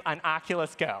favorites on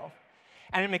Oculus Go.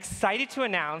 And I'm excited to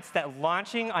announce that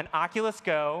launching on Oculus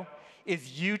Go is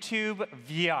YouTube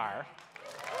VR.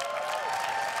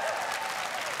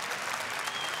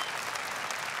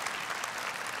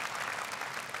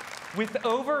 With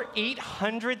over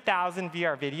 800,000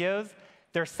 VR videos,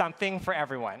 there's something for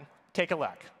everyone. Take a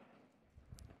look.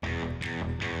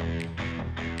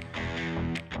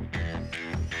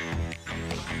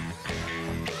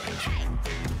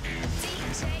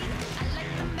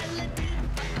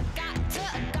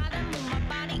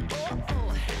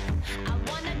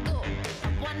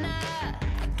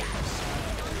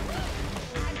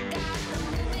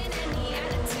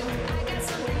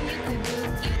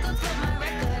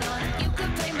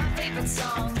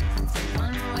 Song,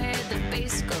 one where the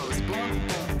bass goes boom,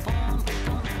 boom, boom,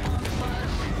 boom, boom,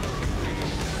 boom.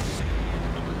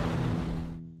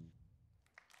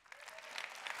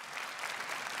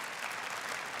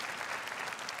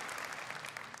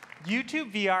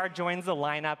 YouTube VR joins the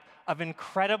lineup of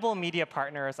incredible media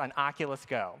partners on Oculus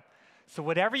Go. So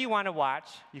whatever you want to watch,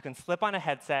 you can slip on a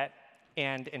headset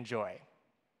and enjoy.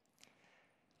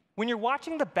 When you're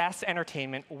watching the best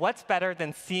entertainment, what's better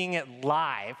than seeing it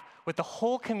live with the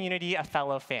whole community of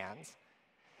fellow fans?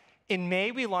 In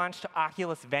May, we launched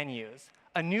Oculus Venues,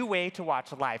 a new way to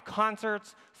watch live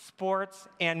concerts, sports,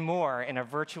 and more in a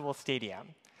virtual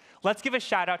stadium. Let's give a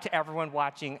shout out to everyone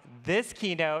watching this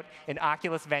keynote in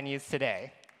Oculus Venues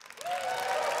today.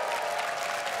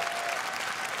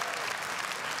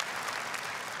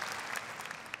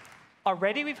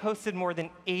 Already, we've hosted more than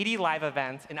 80 live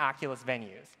events in Oculus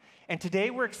Venues. And today,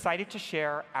 we're excited to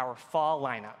share our fall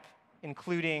lineup,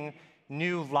 including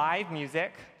new live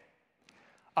music,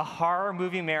 a horror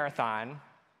movie marathon,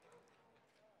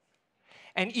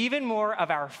 and even more of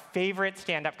our favorite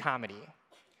stand-up comedy.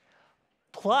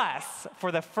 Plus,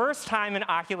 for the first time in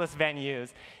Oculus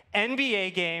venues,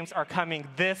 NBA games are coming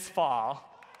this fall.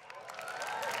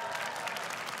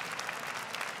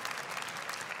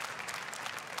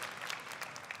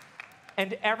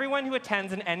 And everyone who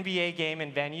attends an NBA game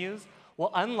in venues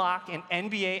will unlock an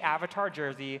NBA avatar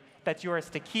jersey that's yours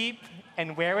to keep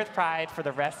and wear with pride for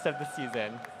the rest of the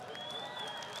season.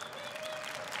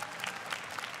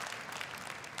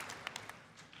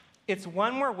 It's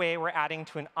one more way we're adding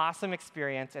to an awesome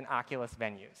experience in Oculus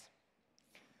venues.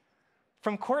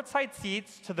 From courtside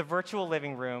seats to the virtual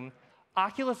living room,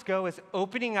 Oculus Go is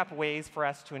opening up ways for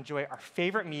us to enjoy our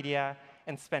favorite media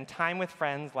and spend time with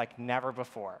friends like never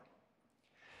before.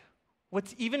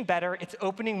 What's even better, it's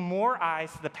opening more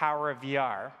eyes to the power of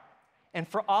VR. And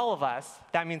for all of us,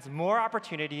 that means more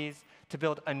opportunities to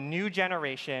build a new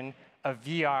generation of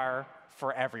VR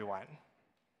for everyone.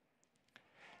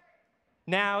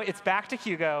 Now it's back to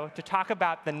Hugo to talk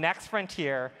about the next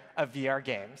frontier of VR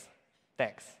games.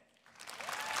 Thanks.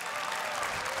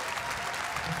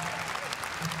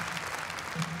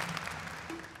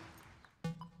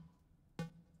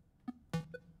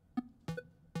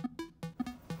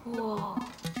 Whoa.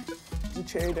 There's a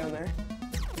cherry down there.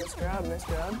 Nice grab, nice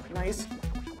grab. Nice.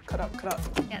 Cut up, cut up.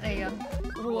 Yeah, there you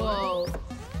go. Whoa.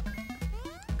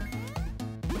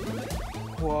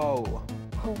 Whoa.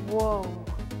 Whoa.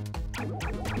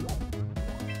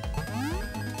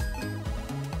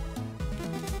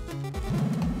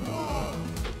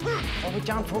 Forward,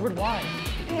 down, forward, wide.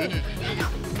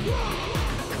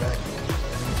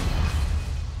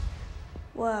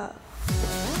 Whoa.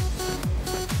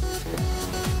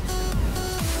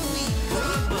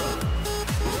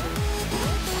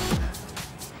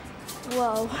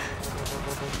 Whoa.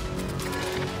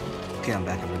 Okay, I'm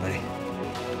back, everybody.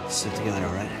 Sit together,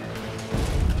 all right?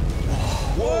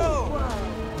 Whoa!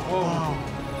 Whoa!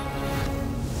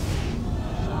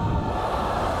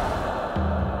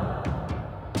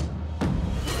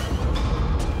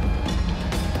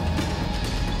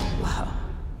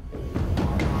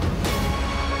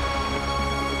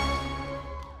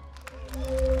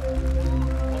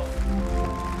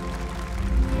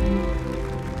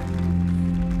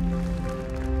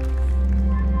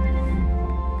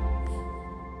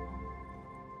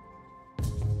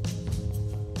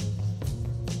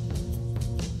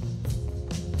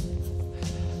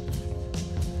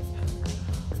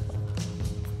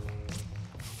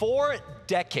 For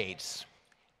decades,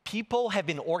 people have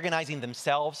been organizing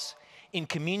themselves in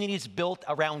communities built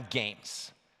around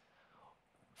games.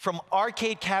 From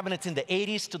arcade cabinets in the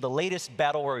 80s to the latest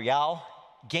battle royale,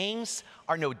 games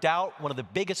are no doubt one of the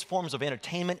biggest forms of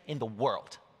entertainment in the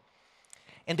world.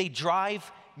 And they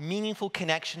drive meaningful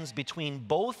connections between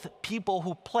both people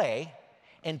who play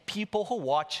and people who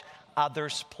watch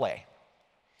others play.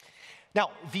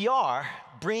 Now, VR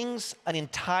brings an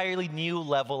entirely new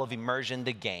level of immersion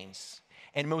to games.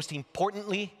 And most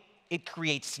importantly, it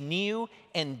creates new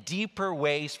and deeper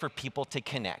ways for people to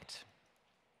connect.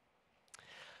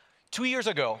 2 years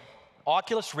ago,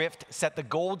 Oculus Rift set the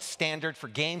gold standard for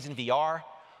games in VR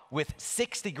with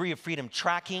 6 degrees of freedom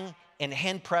tracking and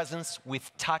hand presence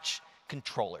with touch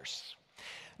controllers.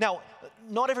 Now,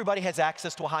 not everybody has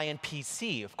access to a high-end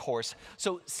PC, of course.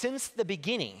 So since the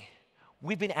beginning,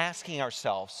 we've been asking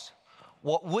ourselves,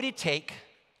 what would it take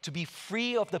to be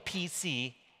free of the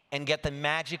PC and get the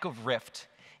magic of Rift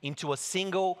into a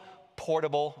single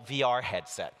portable VR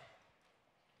headset?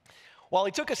 Well,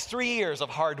 it took us 3 years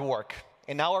of hard work,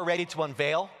 and now we're ready to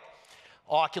unveil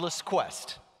Oculus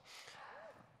Quest.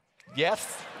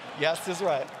 Yes, yes is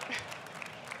right.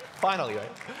 Finally,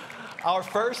 right? Our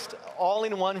first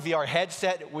all-in-one VR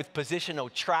headset with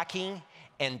positional tracking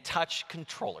and touch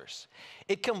controllers.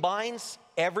 It combines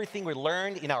everything we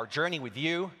learned in our journey with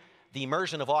you, the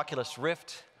immersion of Oculus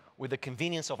Rift, with the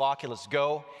convenience of Oculus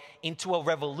Go, into a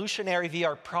revolutionary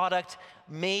VR product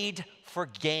made for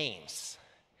games.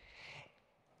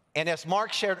 And as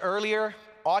Mark shared earlier,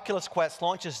 Oculus Quest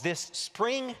launches this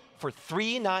spring for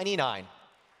 $399.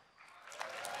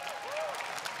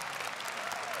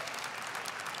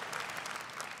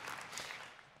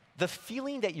 The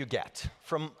feeling that you get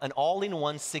from an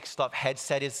all-in-one six-stop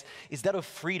headset is that of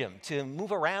freedom to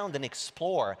move around and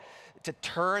explore, to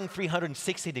turn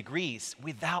 360 degrees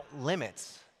without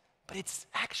limits. But it's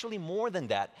actually more than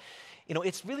that. You know,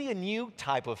 it's really a new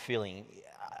type of feeling.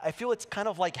 I feel it's kind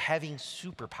of like having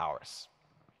superpowers.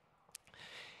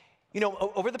 You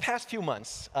know, over the past few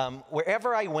months,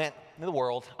 wherever I went in the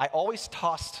world, I always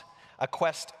tossed a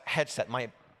Quest headset, my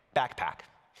backpack.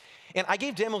 And I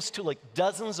gave demos to like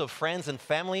dozens of friends and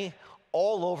family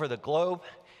all over the globe.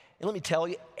 And let me tell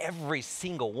you, every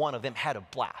single one of them had a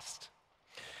blast.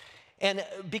 And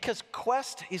because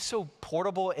Quest is so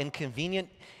portable and convenient,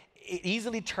 it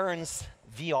easily turns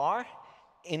VR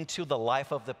into the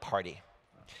life of the party.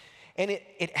 And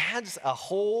it adds a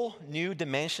whole new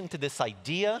dimension to this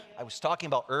idea I was talking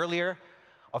about earlier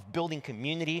of building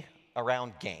community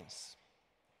around games.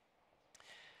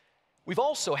 We've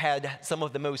also had some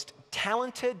of the most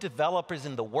talented developers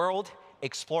in the world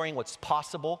exploring what's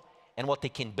possible and what they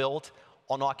can build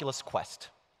on Oculus Quest.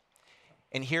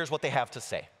 And here's what they have to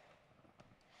say.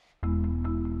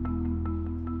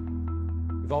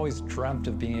 We've always dreamt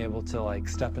of being able to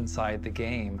step inside the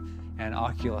game, and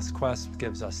Oculus Quest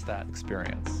gives us that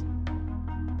experience.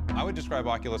 I would describe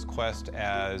Oculus Quest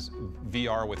as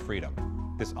VR with freedom.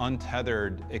 This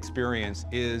untethered experience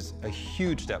is a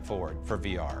huge step forward for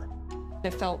VR.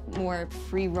 It felt more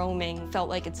free roaming, felt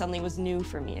like it suddenly was new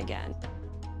for me again.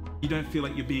 You don't feel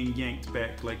like you're being yanked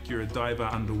back like you're a diver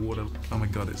underwater. Oh my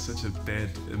God, it's such a bad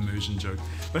immersion joke.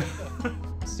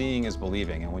 Seeing is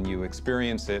believing, and when you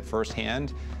experience it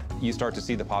firsthand, you start to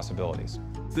see the possibilities.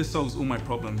 This solves all my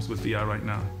problems with VR right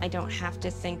now. I don't have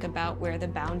to think about where the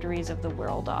boundaries of the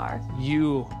world are.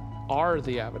 You are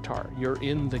the avatar. You're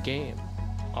in the game.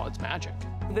 Oh, it's magic.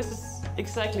 This is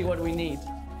exactly what we need.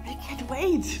 I can't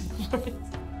wait.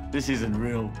 This isn't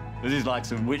real. This is like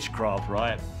some witchcraft,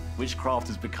 right? Witchcraft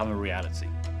has become a reality.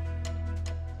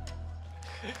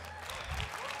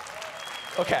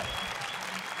 Okay.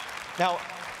 Now,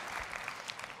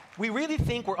 we really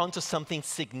think we're onto something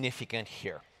significant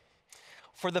here.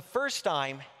 For the first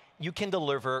time, you can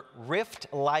deliver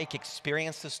Rift-like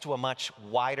experiences to a much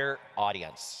wider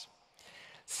audience.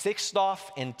 6DoF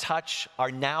and Touch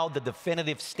are now the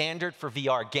definitive standard for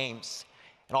VR games,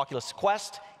 and Oculus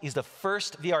Quest is the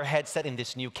first VR headset in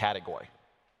this new category.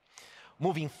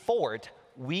 Moving forward,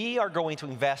 we are going to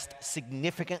invest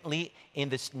significantly in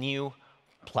this new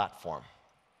platform.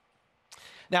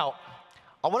 Now,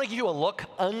 I want to give you a look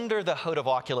under the hood of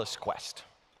Oculus Quest.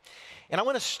 And I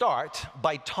want to start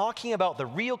by talking about the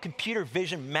real computer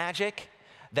vision magic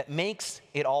that makes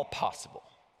it all possible.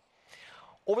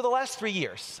 Over the last 3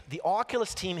 years, the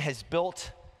Oculus team has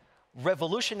built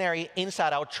revolutionary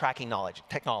inside-out tracking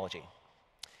technology.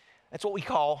 That's what we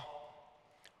call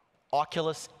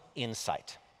Oculus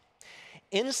Insight.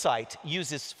 Insight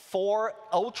uses 4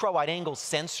 ultra-wide-angle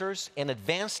sensors and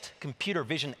advanced computer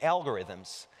vision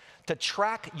algorithms to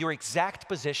track your exact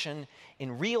position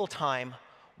in real time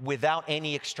without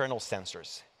any external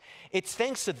sensors. It's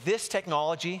thanks to this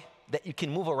technology that you can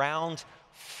move around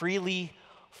freely,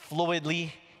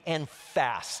 fluidly, and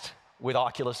fast with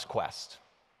Oculus Quest.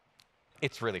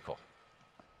 It's really cool.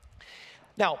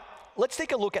 Now, let's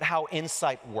take a look at how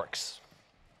Insight works.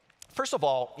 First of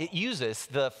all, it uses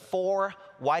the 4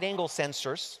 wide-angle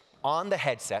sensors on the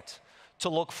headset to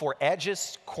look for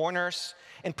edges, corners,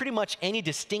 and pretty much any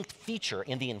distinct feature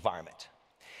in the environment.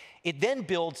 It then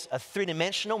builds a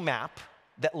 3-dimensional map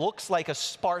that looks like a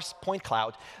sparse point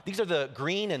cloud. These are the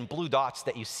green and blue dots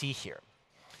that you see here.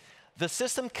 The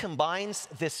system combines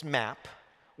this map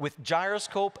with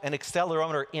gyroscope and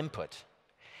accelerometer input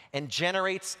and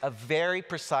generates a very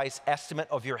precise estimate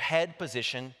of your head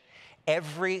position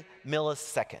every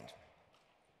millisecond.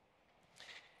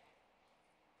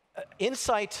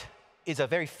 Insight is a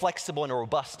very flexible and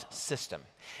robust system.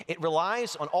 It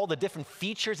relies on all the different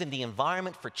features in the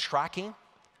environment for tracking,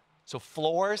 so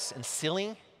floors and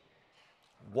ceiling,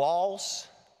 walls,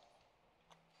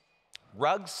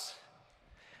 rugs,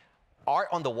 art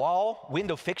on the wall,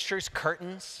 window fixtures,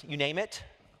 curtains, you name it,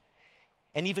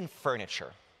 and even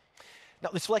furniture. Now,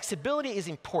 this flexibility is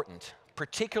important,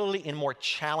 particularly in more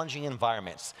challenging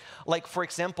environments, like, for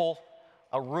example,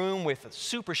 a room with a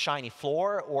super shiny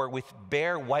floor or with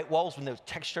bare white walls with no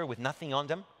texture, with nothing on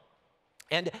them.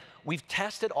 And we've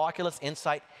tested Oculus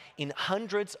Insight in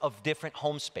hundreds of different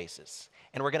home spaces,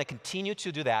 and we're going to continue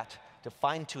to do that to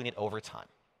fine-tune it over time.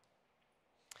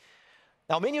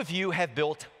 Now, many of you have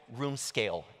built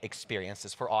room-scale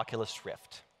experiences for Oculus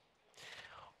Rift.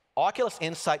 Oculus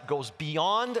Insight goes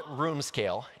beyond room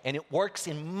scale, and it works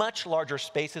in much larger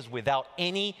spaces without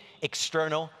any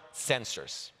external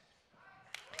sensors.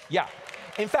 Yeah,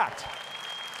 in fact,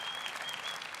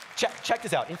 check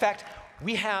this out. In fact,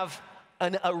 we have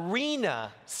an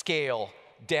arena-scale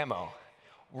demo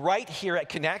right here at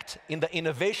Connect in the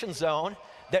Innovation Zone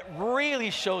that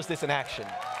really shows this in action.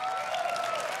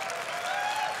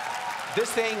 This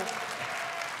thing,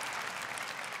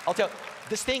 I'll tell you,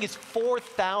 this thing is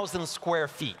 4,000 square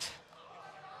feet.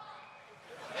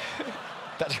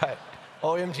 That's right.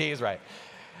 OMG is right.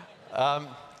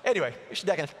 Anyway, you should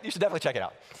definitely check it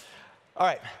out. All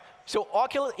right. So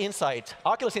Oculus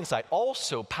Insight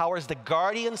also powers the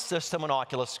Guardian system on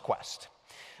Oculus Quest.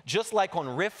 Just like on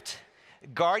Rift,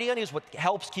 Guardian is what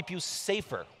helps keep you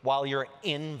safer while you're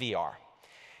in VR.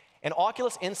 And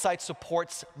Oculus Insight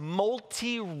supports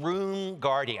multi-room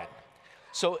Guardian.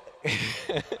 So,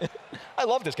 I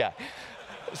love this guy.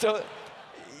 So,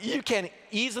 you can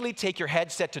easily take your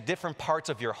headset to different parts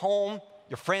of your home,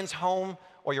 your friend's home,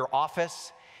 or your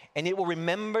office, and it will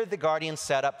remember the Guardian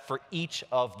setup for each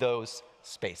of those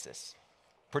spaces.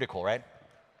 Pretty cool, right?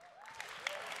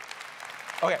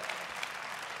 Okay.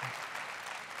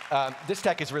 This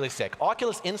tech is really sick.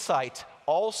 Oculus Insight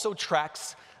also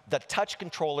tracks the touch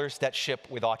controllers that ship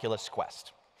with Oculus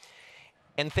Quest.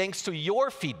 And thanks to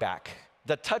your feedback,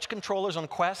 the touch controllers on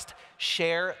Quest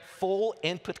share full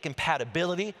input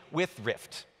compatibility with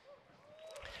Rift.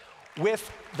 With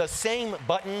the same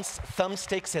buttons,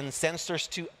 thumbsticks, and sensors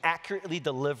to accurately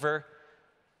deliver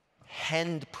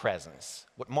hand presence,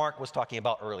 what Mark was talking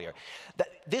about earlier.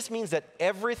 This means that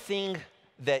everything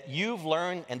that you've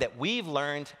learned and that we've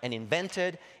learned and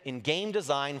invented in game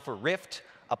design for Rift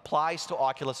applies to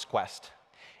Oculus Quest.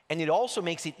 And it also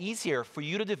makes it easier for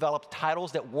you to develop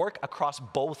titles that work across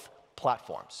both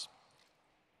platforms.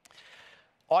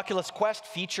 Oculus Quest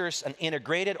features an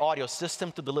integrated audio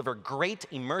system to deliver great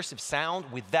immersive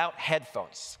sound without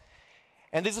headphones.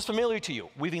 And this is familiar to you.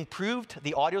 We've improved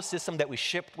the audio system that we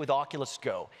shipped with Oculus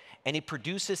Go, and it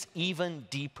produces even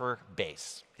deeper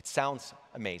bass. It sounds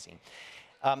amazing.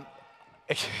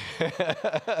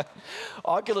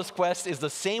 Oculus Quest is the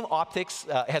same optics,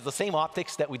 has the same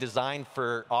optics that we designed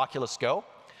for Oculus Go,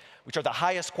 which are the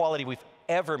highest quality we've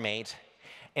ever made.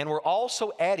 And we're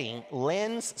also adding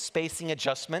lens spacing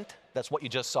adjustment, that's what you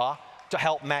just saw, to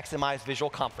help maximize visual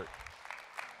comfort.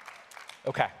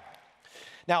 Okay.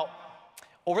 Now,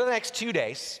 over the next 2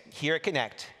 days here at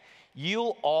Connect,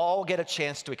 you'll all get a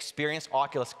chance to experience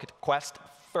Oculus Quest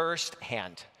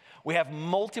firsthand. We have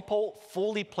multiple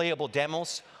fully playable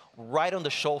demos right on the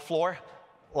show floor,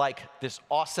 like this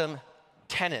awesome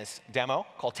tennis demo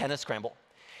called Tennis Scramble.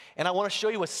 And I want to show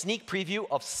you a sneak preview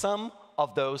of some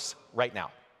of those right now.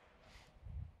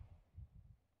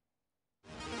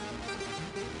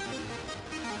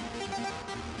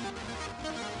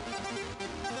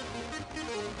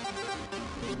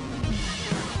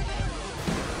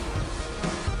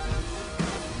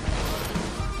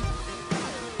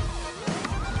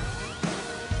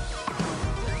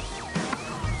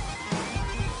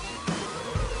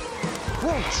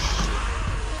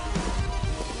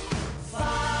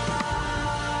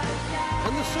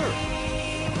 And the serve.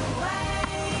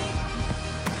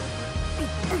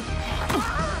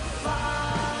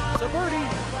 It's a birdie.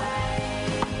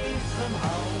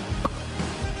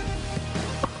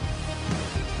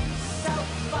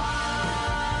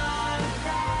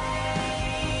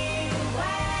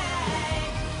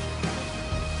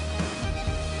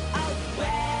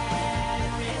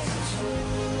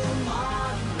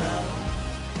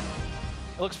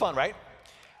 It looks fun, right?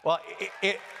 Well,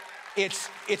 it's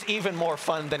even more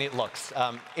fun than it looks.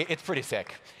 It's pretty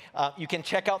sick. You can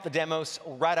check out the demos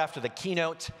right after the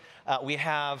keynote. We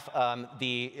have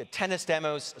the tennis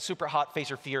demos, Super Hot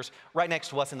Phaser Fears, right next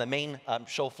to us in the main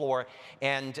show floor.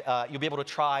 And you'll be able to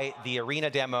try the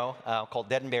arena demo called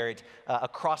Dead and Buried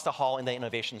across the hall in the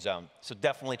Innovation Zone. So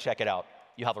definitely check it out.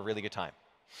 You'll have a really good time.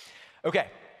 Okay.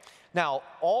 Now,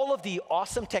 all of the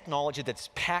awesome technology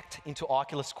that's packed into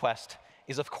Oculus Quest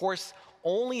is, of course,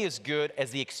 only as good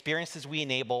as the experiences we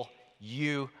enable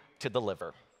you to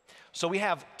deliver. So we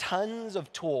have tons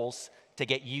of tools to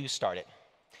get you started.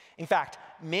 In fact,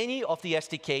 many of the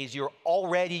SDKs you're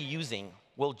already using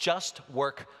will just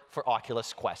work for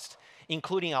Oculus Quest,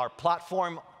 including our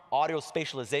platform, audio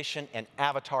spatialization, and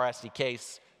avatar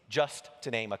SDKs, just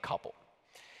to name a couple.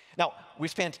 Now,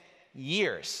 we've spent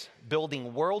years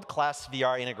building world-class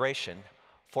VR integration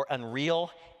for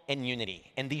Unreal and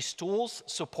Unity, and these tools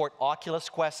support Oculus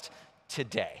Quest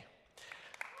today.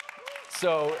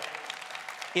 So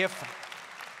if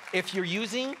you're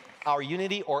using our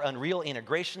Unity or Unreal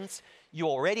integrations, you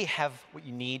already have what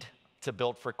you need to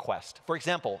build for Quest. For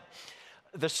example,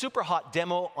 the Super Hot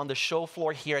demo on the show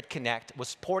floor here at Connect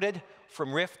was ported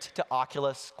from Rift to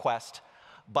Oculus Quest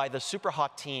by the Super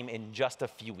Hot team in just a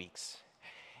few weeks.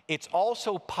 It's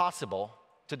also possible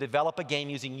to develop a game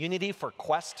using Unity for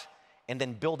Quest and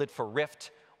then build it for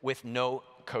Rift with no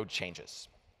code changes.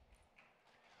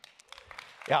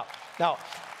 Yeah. Now,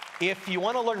 if you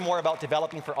want to learn more about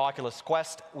developing for Oculus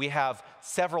Quest, we have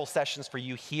several sessions for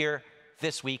you here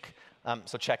this week,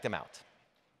 so check them out.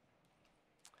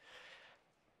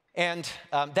 And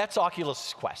that's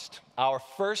Oculus Quest, our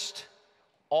first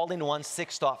all-in-one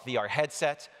 6-stop VR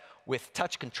headset with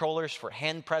touch controllers for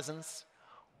hand presence,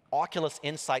 Oculus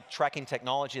Insight tracking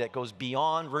technology that goes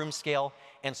beyond room scale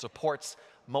and supports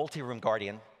multi-room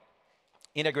Guardian,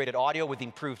 integrated audio with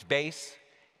improved bass,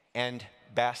 and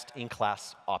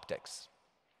best-in-class optics.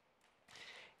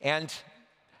 And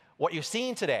what you're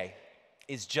seeing today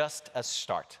is just a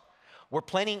start. We're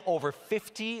planning over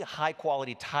 50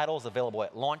 high-quality titles available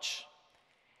at launch,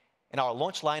 and our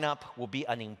launch lineup will be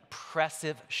an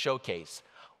impressive showcase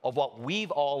of what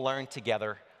we've all learned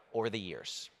together over the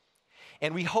years.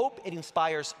 And we hope it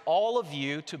inspires all of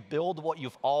you to build what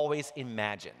you've always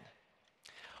imagined.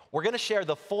 We're going to share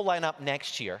the full lineup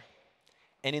next year,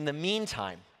 and in the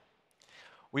meantime,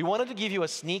 we wanted to give you a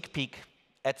sneak peek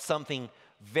at something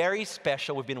very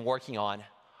special we've been working on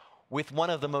with one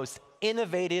of the most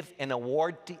innovative and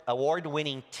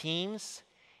award-winning teams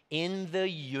in the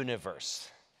universe.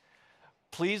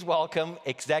 Please welcome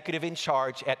Executive in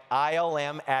Charge at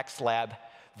ILM X Lab,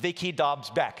 Vicki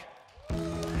Dobbs-Beck.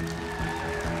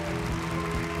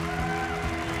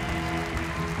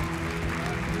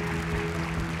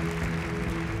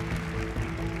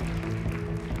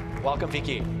 Welcome,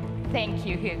 Vicki. Thank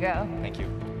you, Hugo. Thank you.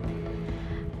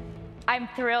 I'm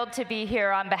thrilled to be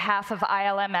here on behalf of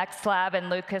ILM X Lab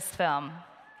and Lucasfilm.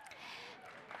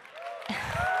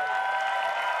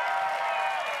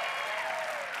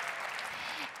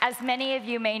 As many of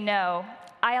you may know,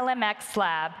 ILM X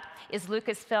Lab is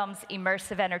Lucasfilm's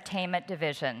immersive entertainment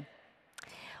division.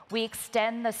 We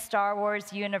extend the Star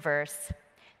Wars universe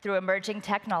through emerging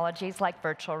technologies like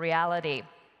virtual reality.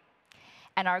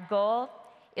 And our goal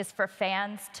is for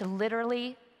fans to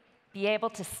literally be able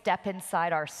to step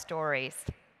inside our stories.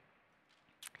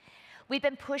 We've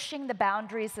been pushing the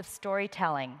boundaries of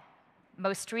storytelling,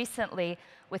 most recently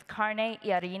with Carne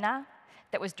y Arena,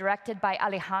 that was directed by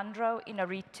Alejandro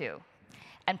Inarritu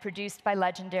and produced by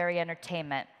Legendary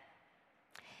Entertainment.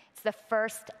 It's the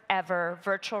first ever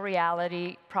virtual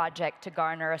reality project to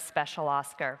garner a special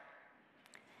Oscar.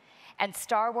 And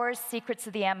Star Wars Secrets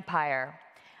of the Empire,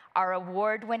 our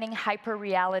award-winning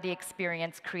hyper-reality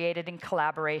experience created in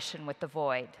collaboration with The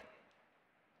Void.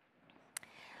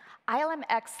 ILM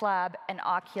X Lab and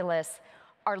Oculus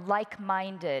are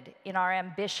like-minded in our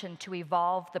ambition to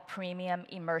evolve the premium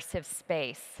immersive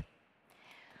space.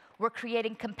 We're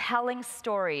creating compelling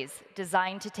stories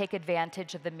designed to take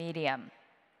advantage of the medium.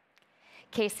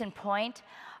 Case in point,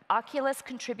 Oculus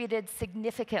contributed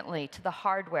significantly to the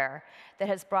hardware that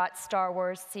has brought Star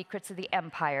Wars Secrets of the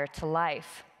Empire to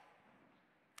life.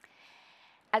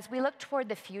 As we look toward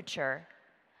the future,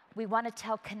 we want to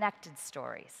tell connected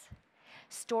stories,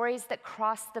 stories that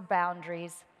cross the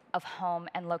boundaries of home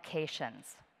and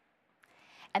locations,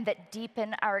 and that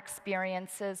deepen our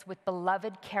experiences with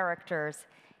beloved characters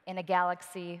in a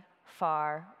galaxy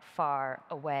far, far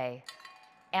away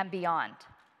and beyond.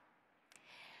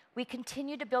 We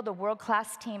continue to build a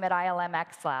world-class team at ILM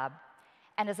X Lab,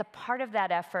 and as a part of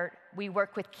that effort, we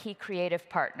work with key creative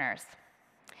partners.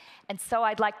 And so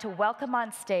I'd like to welcome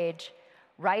on stage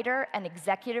writer and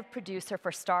executive producer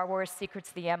for Star Wars Secrets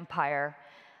of the Empire,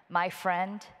 my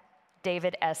friend,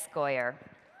 David S. Goyer.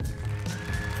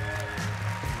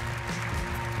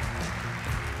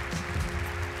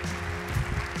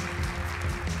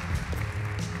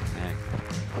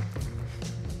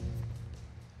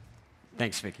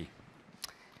 Thanks, Vicki.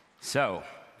 So,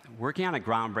 working on a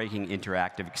groundbreaking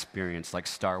interactive experience like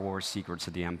Star Wars Secrets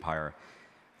of the Empire,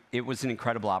 it was an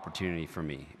incredible opportunity for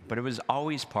me, but it was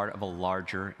always part of a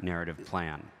larger narrative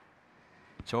plan.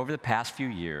 So over the past few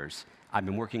years, I've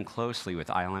been working closely with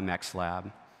ILM X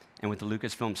Lab and with the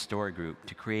Lucasfilm Story Group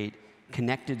to create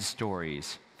connected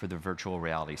stories for the virtual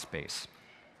reality space.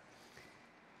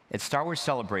 At Star Wars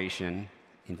Celebration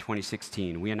in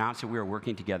 2016, we announced that we were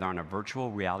working together on a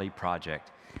virtual reality project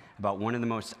about one of the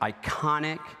most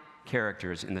iconic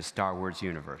characters in the Star Wars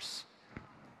universe,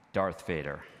 Darth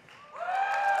Vader.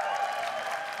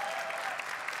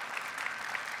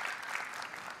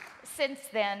 Since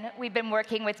then, we've been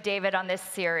working with David on this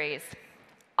series.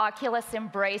 Oculus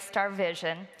embraced our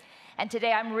vision, and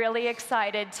today I'm really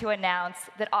excited to announce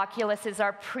that Oculus is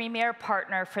our premier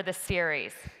partner for the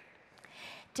series.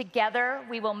 Together,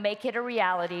 we will make it a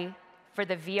reality for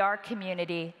the VR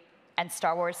community and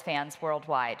Star Wars fans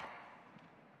worldwide.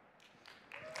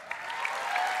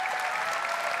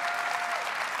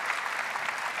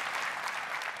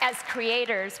 As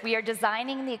creators, we are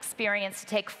designing the experience to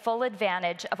take full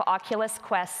advantage of Oculus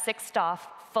Quest 6-off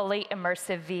fully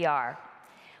immersive VR,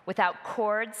 without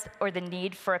cords or the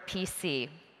need for a PC.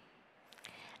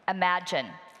 Imagine,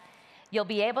 you'll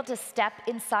be able to step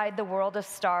inside the world of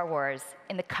Star Wars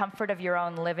in the comfort of your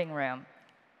own living room,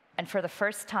 and for the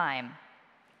first time,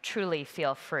 truly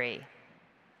feel free.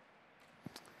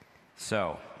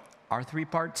 So, our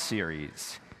three-part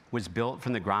series was built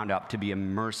from the ground up to be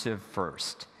immersive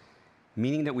first,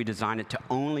 meaning that we designed it to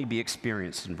only be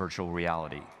experienced in virtual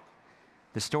reality.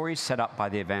 The story is set up by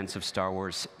the events of Star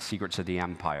Wars Secrets of the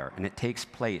Empire, and it takes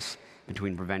place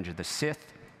between Revenge of the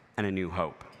Sith and A New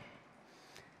Hope.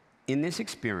 In this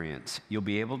experience, you'll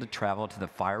be able to travel to the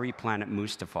fiery planet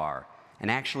Mustafar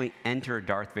and actually enter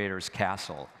Darth Vader's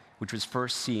castle, which was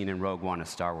first seen in Rogue One, A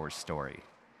Star Wars Story.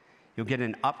 You'll get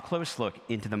an up-close look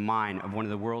into the mind of one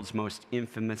of the world's most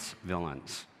infamous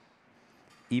villains.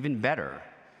 Even better,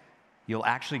 you'll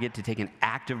actually get to take an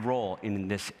active role in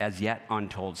this as yet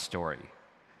untold story.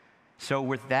 So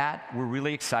with that, we're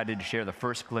really excited to share the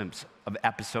first glimpse of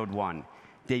Episode 1,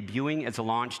 debuting as a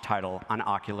launch title on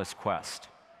Oculus Quest.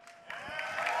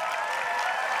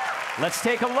 Let's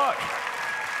take a look.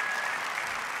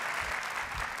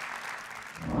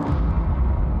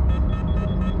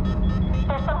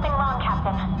 There's something wrong,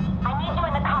 Captain. I need you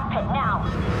in the cockpit now.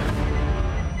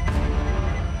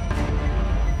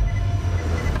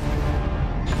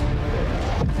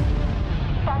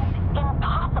 That's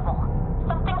impossible.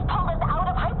 Something's pulled us out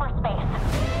of hyperspace.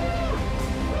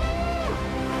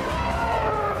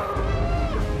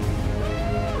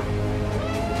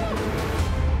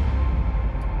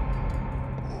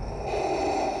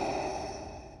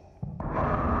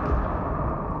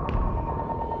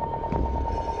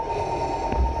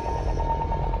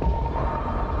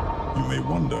 You may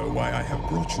wonder why I have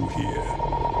brought you here.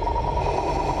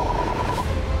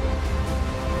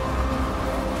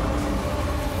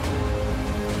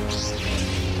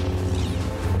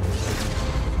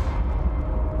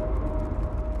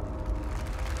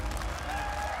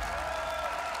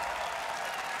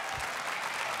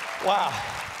 Wow.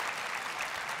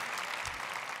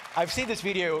 I've seen this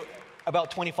video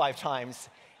about 25 times,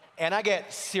 and I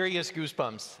get serious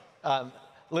goosebumps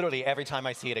literally every time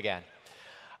I see it again.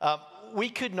 We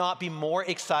could not be more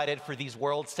excited for these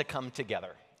worlds to come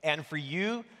together and for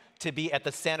you to be at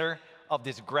the center of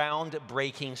this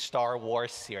groundbreaking Star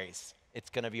Wars series. It's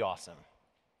going to be awesome.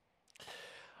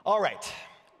 All right,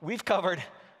 we've covered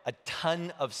a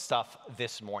ton of stuff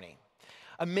this morning.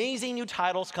 Amazing new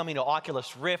titles coming to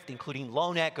Oculus Rift, including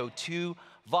Lone Echo 2,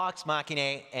 Vox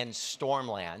Machina, and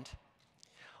Stormland.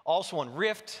 Also on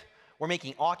Rift, we're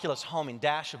making Oculus Home and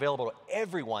Dash available to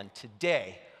everyone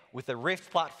today, with the Rift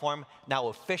platform now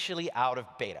officially out of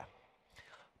beta.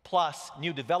 Plus,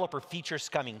 new developer features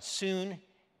coming soon,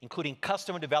 including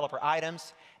custom developer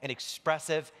items and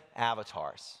expressive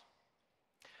avatars.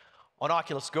 On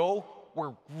Oculus Go,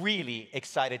 we're really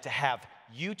excited to have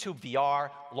YouTube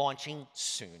VR launching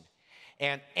soon,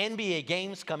 and NBA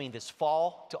games coming this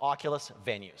fall to Oculus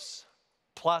venues.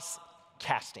 Plus,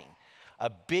 casting, a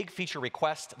big feature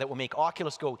request that will make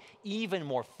Oculus Go even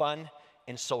more fun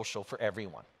and social for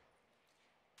everyone.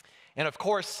 And of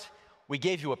course, we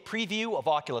gave you a preview of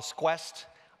Oculus Quest,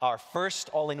 our first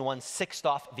all-in-one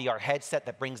 6-DoF VR headset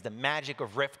that brings the magic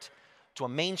of Rift to a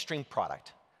mainstream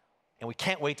product. And we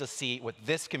can't wait to see what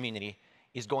this community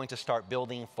is going to start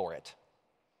building for it.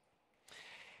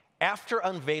 After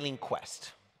unveiling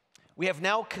Quest, we have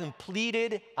now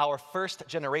completed our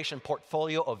first-generation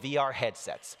portfolio of VR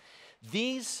headsets.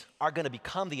 These are going to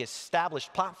become the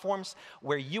established platforms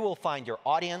where you will find your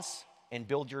audience and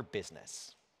build your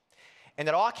business. And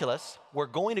at Oculus, we're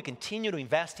going to continue to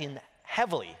invest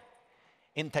heavily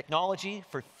in technology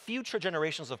for future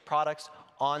generations of products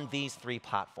on these three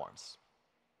platforms.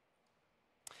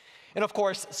 And of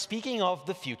course, speaking of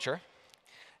the future,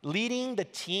 leading the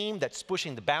team that's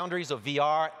pushing the boundaries of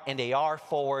VR and AR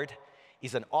forward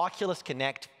is an Oculus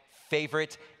Connect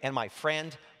favorite and my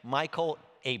friend, Michael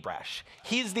Abrash.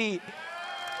 He is the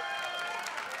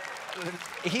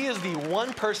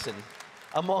one person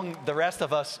among the rest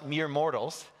of us mere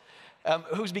mortals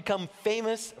who's become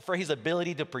famous for his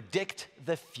ability to predict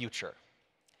the future.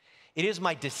 It is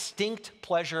my distinct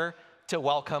pleasure to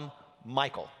welcome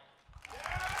Michael.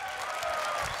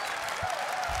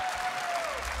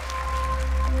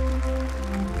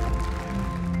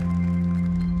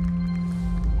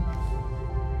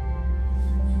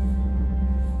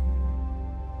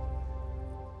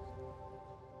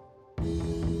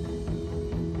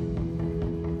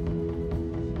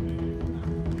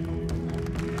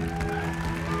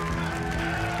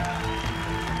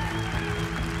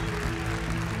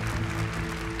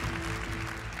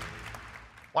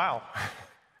 Wow.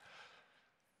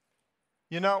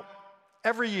 You know,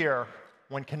 every year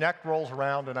when Connect rolls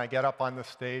around and I get up on the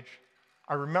stage,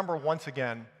 I remember once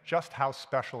again just how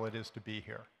special it is to be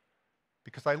here.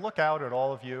 Because I look out at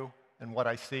all of you, and what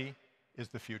I see is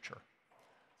the future.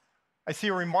 I see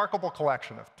a remarkable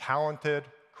collection of talented,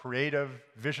 creative,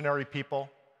 visionary people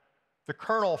the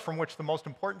kernel from which the most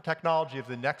important technology of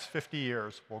the next 50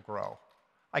 years will grow.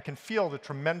 I can feel the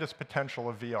tremendous potential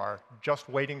of VR just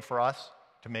waiting for us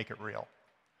to make it real.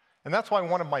 And that's why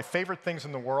one of my favorite things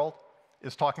in the world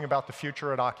is talking about the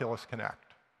future at Oculus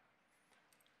Connect.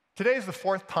 Today is the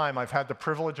 4th time I've had the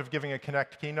privilege of giving a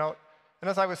Connect keynote, and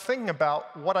as I was thinking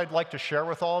about what I'd like to share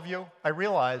with all of you, I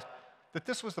realized that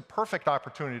this was the perfect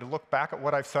opportunity to look back at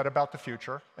what I've said about the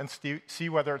future and see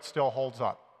whether it still holds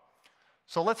up.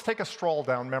 So let's take a stroll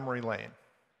down memory lane.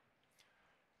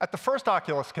 At the first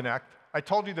Oculus Connect, I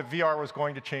told you that VR was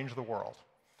going to change the world.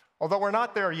 Although we're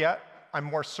not there yet, I'm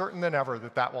more certain than ever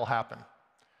that that will happen.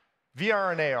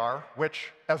 VR and AR,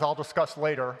 which, as I'll discuss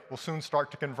later, will soon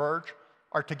start to converge,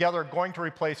 are together going to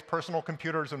replace personal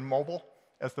computers and mobile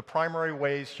as the primary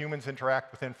ways humans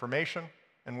interact with information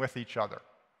and with each other.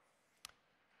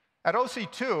 At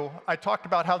OC2, I talked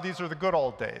about how these are the good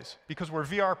old days, because we're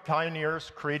VR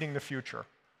pioneers creating the future,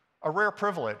 a rare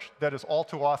privilege that is all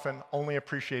too often only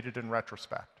appreciated in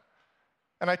retrospect.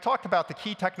 And I talked about the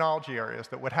key technology areas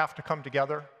that would have to come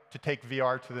together to take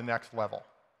VR to the next level.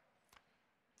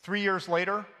 3 years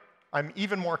later, I'm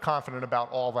even more confident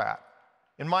about all that.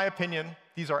 In my opinion,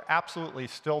 these are absolutely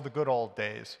still the good old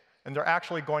days, and they're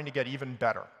actually going to get even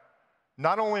better.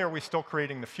 Not only are we still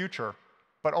creating the future,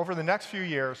 but over the next few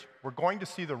years, we're going to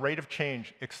see the rate of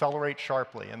change accelerate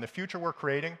sharply, and the future we're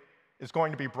creating is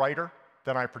going to be brighter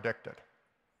than I predicted.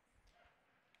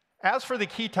 As for the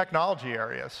key technology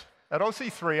areas, at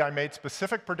OC3, I made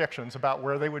specific predictions about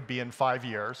where they would be in 5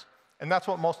 years, and that's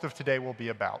what most of today will be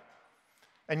about.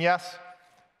 And yes,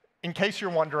 in case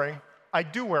you're wondering, I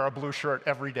do wear a blue shirt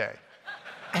every day.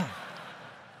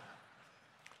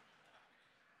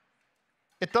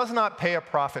 It does not pay a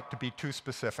profit to be too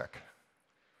specific.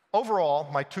 Overall,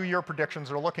 my 2-year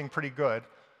predictions are looking pretty good,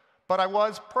 but I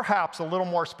was perhaps a little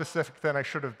more specific than I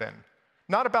should have been.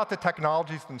 Not about the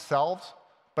technologies themselves,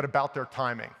 but about their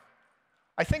timing.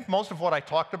 I think most of what I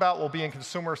talked about will be in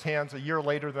consumers' hands a year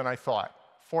later than I thought,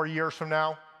 4 years from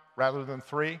now rather than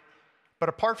 3. But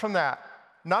apart from that,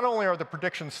 not only are the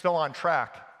predictions still on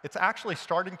track, it's actually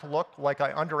starting to look like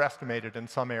I underestimated in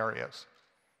some areas.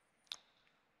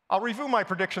 I'll review my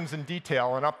predictions in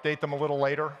detail and update them a little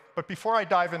later, but before I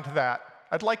dive into that,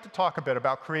 I'd like to talk a bit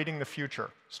about creating the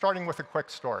future, starting with a quick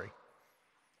story.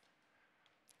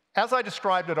 As I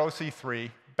described at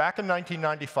OC3, back in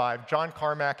 1995, John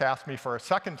Carmack asked me for a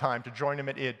second time to join him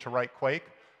at id to write Quake,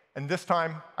 and this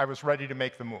time I was ready to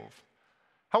make the move.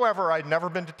 However, I'd never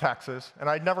been to Texas, and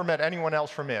I'd never met anyone else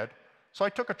from id, so I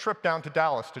took a trip down to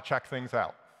Dallas to check things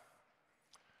out.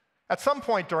 At some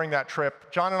point during that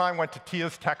trip, John and I went to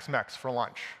Tia's Tex-Mex for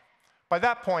lunch. By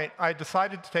that point, I had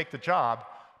decided to take the job,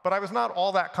 but I was not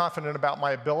all that confident about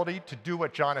my ability to do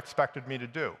what John expected me to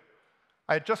do.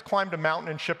 I had just climbed a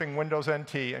mountain in shipping Windows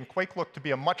NT, and Quake looked to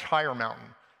be a much higher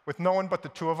mountain, with no one but the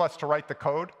two of us to write the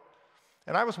code,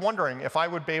 and I was wondering if I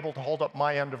would be able to hold up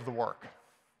my end of the work.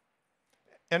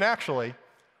 And actually,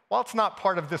 while it's not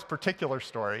part of this particular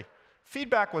story,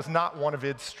 feedback was not one of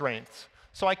id's strengths.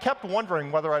 So I kept wondering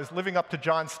whether I was living up to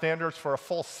John's standards for a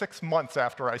full 6 months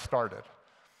after I started.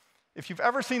 If you've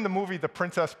ever seen the movie The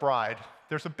Princess Bride,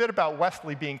 there's a bit about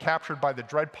Wesley being captured by the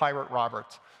dread pirate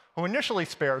Roberts, who initially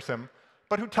spares him,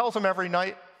 but who tells him every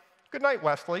night, "Good night,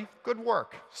 Wesley. Good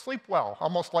work. Sleep well. I'll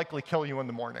most likely kill you in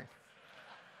the morning."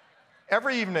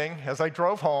 Every evening, as I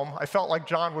drove home, I felt like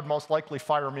John would most likely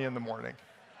fire me in the morning.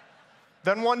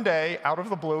 Then one day, out of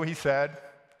the blue, he said,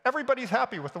 "Everybody's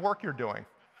happy with the work you're doing."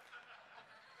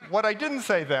 What I didn't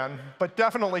say then, but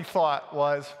definitely thought,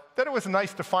 was that it was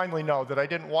nice to finally know that I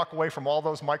didn't walk away from all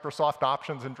those Microsoft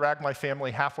options and drag my family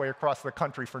halfway across the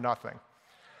country for nothing.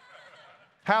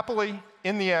 Happily,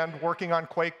 in the end, working on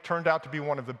Quake turned out to be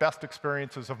one of the best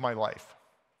experiences of my life.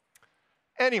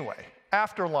 Anyway,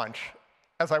 after lunch,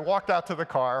 as I walked out to the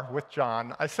car with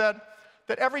John, I said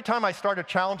that every time I start a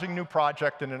challenging new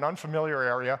project in an unfamiliar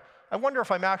area, I wonder if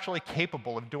I'm actually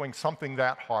capable of doing something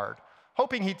that hard,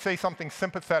 hoping he'd say something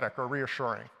sympathetic or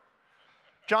reassuring.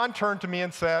 John turned to me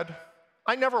and said,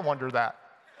 "I never wonder that."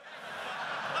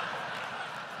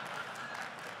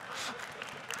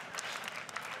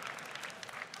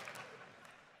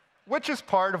 Which is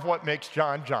part of what makes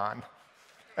John John,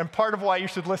 and part of why you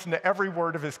should listen to every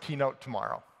word of his keynote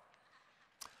tomorrow.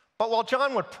 But while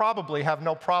John would probably have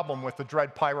no problem with the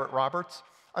dread pirate Roberts,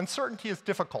 uncertainty is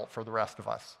difficult for the rest of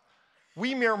us.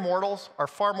 We mere mortals are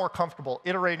far more comfortable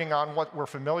iterating on what we're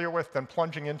familiar with than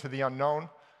plunging into the unknown,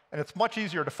 and it's much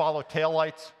easier to follow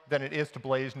taillights than it is to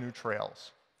blaze new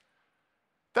trails.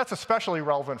 That's especially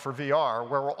relevant for VR,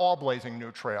 where we're all blazing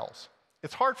new trails.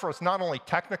 It's hard for us not only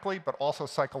technically, but also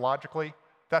psychologically.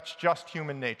 That's just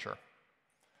human nature.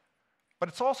 but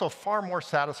it's also far more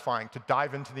satisfying to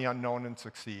dive into the unknown and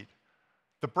succeed.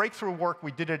 The breakthrough work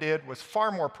we did at ID was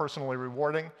far more personally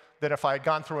rewarding than if I had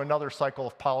gone through another cycle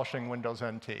of polishing Windows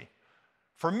NT.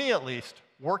 For me, at least,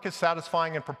 work is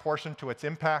satisfying in proportion to its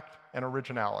impact and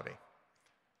originality.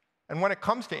 And when it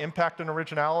comes to impact and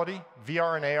originality,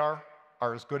 VR and AR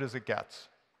are as good as it gets.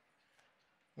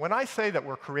 When I say that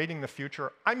we're creating the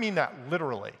future, I mean that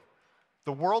literally.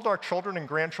 The world our children and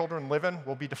grandchildren live in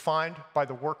will be defined by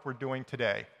the work we're doing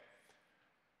today.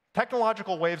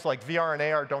 Technological waves like VR and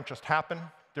AR don't just happen.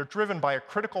 They're driven by a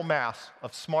critical mass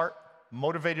of smart,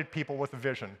 motivated people with a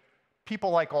vision,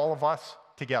 people like all of us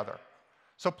together.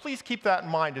 So please keep that in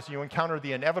mind as you encounter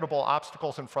the inevitable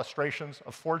obstacles and frustrations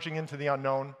of forging into the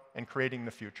unknown and creating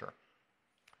the future.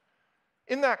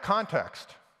 In that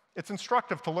context, it's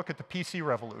instructive to look at the PC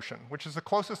revolution, which is the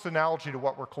closest analogy to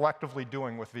what we're collectively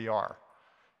doing with VR.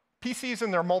 PCs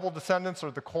and their mobile descendants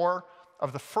are the core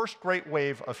of the first great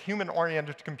wave of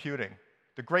human-oriented computing,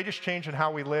 the greatest change in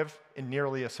how we live in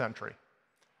nearly a century.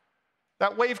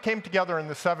 That wave came together in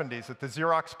the 70s at the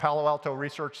Xerox Palo Alto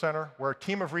Research Center, where a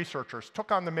team of researchers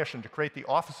took on the mission to create the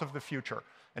office of the future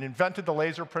and invented the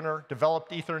laser printer,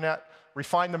 developed Ethernet,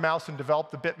 refined the mouse and developed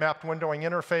the bitmapped windowing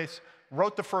interface,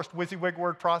 wrote the first WYSIWYG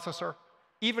word processor,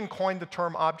 even coined the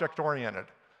term object-oriented,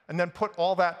 and then put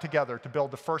all that together to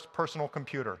build the first personal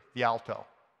computer, the Alto.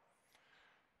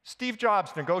 Steve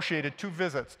Jobs negotiated 2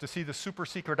 visits to see the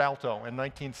super-secret Alto in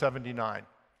 1979.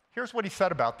 Here's what he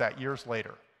said about that years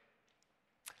later.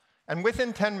 And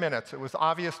within 10 minutes, it was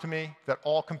obvious to me that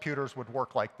all computers would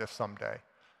work like this someday.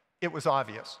 It was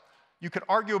obvious. You could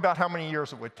argue about how many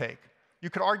years it would take. You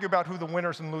could argue about who the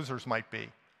winners and losers might be.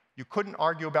 You couldn't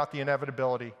argue about the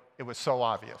inevitability. It was so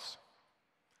obvious.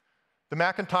 The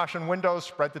Macintosh and Windows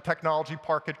spread the technology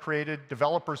Park had created.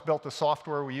 Developers built the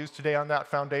software we use today on that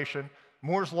foundation.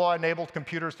 Moore's Law enabled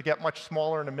computers to get much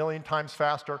smaller and 1 million times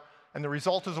faster. And the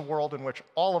result is a world in which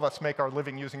all of us make our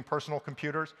living using personal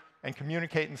computers and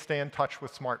communicate and stay in touch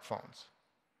with smartphones.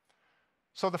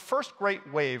 So the first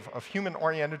great wave of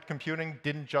human-oriented computing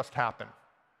didn't just happen.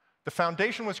 The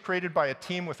foundation was created by a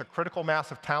team with a critical mass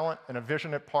of talent and a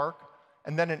vision at Park,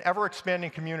 and then an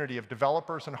ever-expanding community of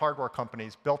developers and hardware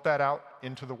companies built that out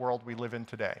into the world we live in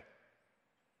today.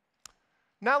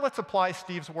 Now let's apply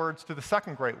Steve's words to the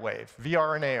second great wave,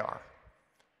 VR and AR.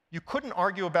 You couldn't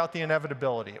argue about the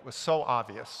inevitability. It was so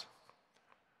obvious.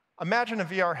 Imagine a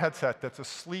VR headset that's a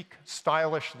sleek,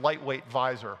 stylish, lightweight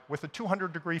visor with a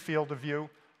 200-degree field of view,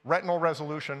 retinal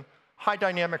resolution, high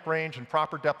dynamic range, and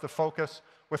proper depth of focus,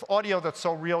 with audio that's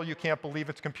so real you can't believe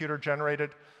it's computer-generated,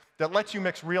 that lets you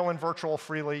mix real and virtual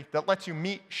freely, that lets you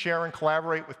meet, share, and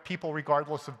collaborate with people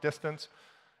regardless of distance,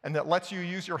 and that lets you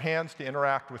use your hands to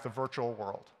interact with the virtual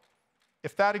world.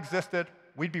 If that existed,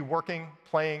 we'd be working,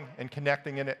 playing, and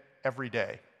connecting in it every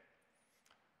day.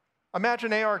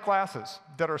 Imagine AR glasses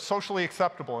that are socially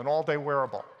acceptable and all-day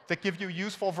wearable, that give you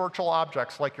useful virtual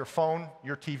objects like your phone,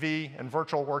 your TV, and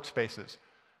virtual workspaces,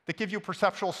 that give you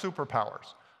perceptual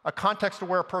superpowers, a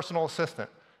context-aware personal assistant,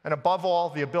 and above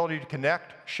all, the ability to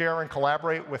connect, share, and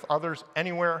collaborate with others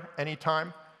anywhere,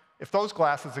 anytime. If those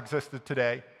glasses existed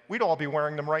today, we'd all be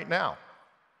wearing them right now.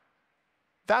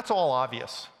 That's all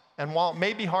obvious. And while it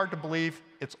may be hard to believe,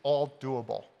 it's all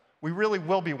doable. We really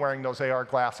will be wearing those AR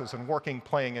glasses and working,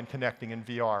 playing, and connecting in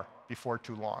VR before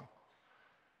too long.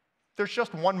 There's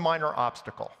just one minor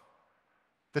obstacle.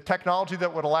 The technology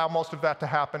that would allow most of that to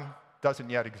happen doesn't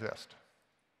yet exist.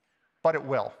 But it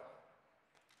will.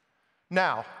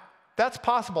 Now, that's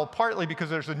possible partly because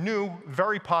there's a new,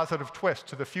 very positive twist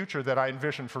to the future that I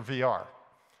envision for VR.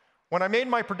 When I made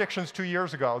my predictions 2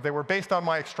 years ago, they were based on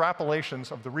my extrapolations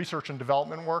of the research and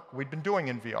development work we'd been doing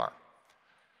in VR.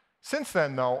 Since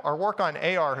then, though, our work on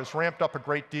AR has ramped up a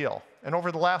great deal, and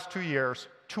over the last 2 years,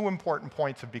 2 important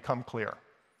points have become clear.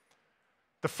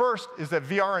 The first is that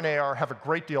VR and AR have a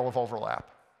great deal of overlap.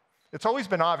 It's always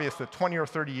been obvious that 20 or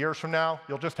 30 years from now,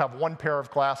 you'll just have one pair of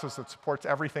glasses that supports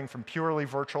everything from purely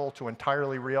virtual to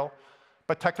entirely real.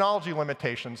 But technology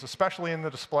limitations, especially in the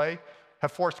display,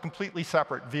 have forced completely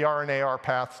separate VR and AR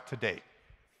paths to date.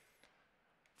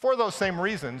 For those same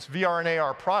reasons, VR and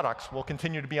AR products will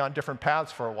continue to be on different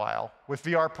paths for a while, with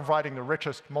VR providing the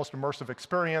richest, most immersive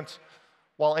experience,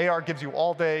 while AR gives you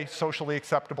all-day, socially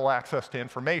acceptable access to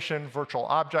information, virtual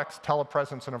objects,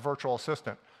 telepresence, and a virtual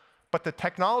assistant. But the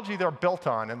technology they're built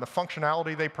on and the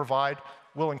functionality they provide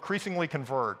will increasingly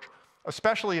converge,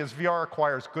 especially as VR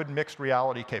acquires good mixed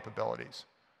reality capabilities.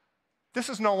 This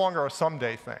is no longer a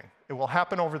someday thing. It will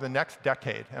happen over the next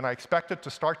decade, and I expect it to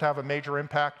start to have a major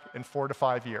impact in 4 to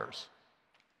 5 years.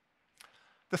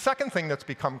 The second thing that's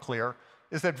become clear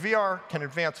is that VR can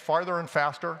advance farther and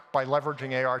faster by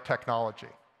leveraging AR technology.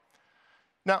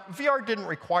 Now, VR didn't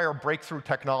require breakthrough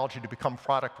technology to become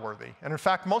product-worthy. And in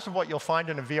fact, most of what you'll find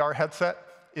in a VR headset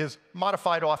is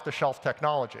modified off-the-shelf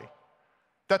technology.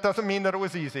 That doesn't mean that it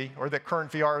was easy or that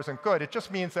current VR isn't good. It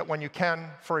just means that when you can,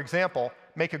 for example,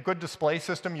 make a good display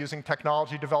system using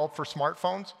technology developed for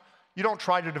smartphones, you don't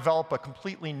try to develop a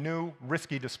completely new,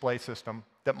 risky display system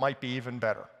that might be even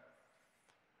better.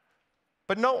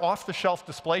 But no off-the-shelf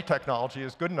display technology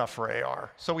is good enough for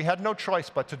AR, so we had no choice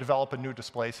but to develop a new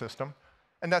display system.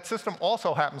 And that system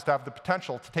also happens to have the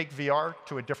potential to take VR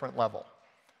to a different level.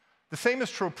 The same is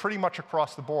true pretty much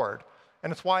across the board,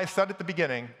 and it's why I said at the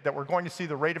beginning that we're going to see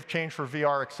the rate of change for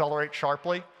VR accelerate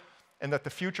sharply, and that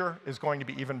the future is going to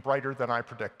be even brighter than I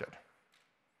predicted.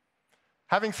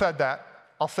 Having said that,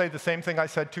 I'll say the same thing I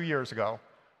said 2 years ago.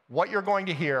 What you're going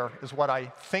to hear is what I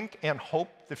think and hope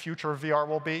the future of VR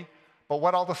will be, but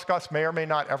what I'll discuss may or may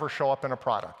not ever show up in a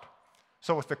product.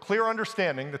 So with the clear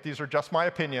understanding that these are just my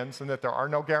opinions and that there are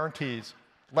no guarantees,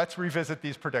 let's revisit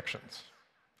these predictions.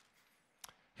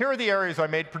 Here are the areas I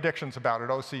made predictions about at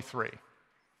OC3.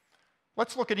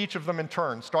 Let's look at each of them in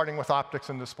turn, starting with optics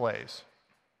and displays.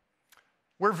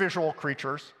 We're visual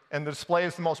creatures, and the display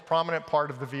is the most prominent part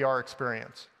of the VR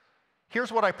experience.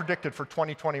 Here's what I predicted for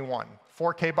 2021.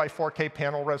 4K by 4K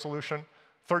panel resolution,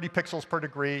 30 pixels per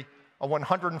degree, a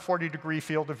 140-degree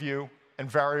field of view, and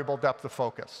variable depth of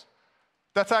focus.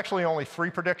 That's actually only 3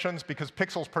 predictions because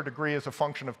pixels per degree is a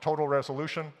function of total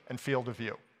resolution and field of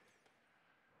view.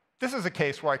 This is a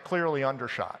case where I clearly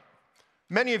undershot.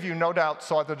 Many of you no doubt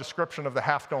saw the description of the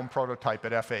Half Dome prototype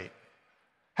at F8.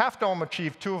 Half Dome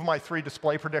achieved 2 of my 3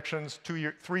 display predictions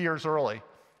 3 years early.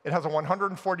 It has a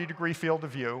 140-degree field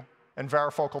of view and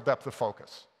varifocal depth of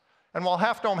focus. And while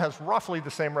Half Dome has roughly the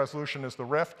same resolution as the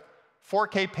Rift,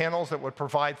 4K panels that would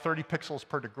provide 30 pixels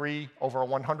per degree over a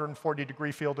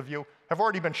 140-degree field of view have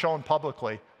already been shown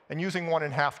publicly, and using one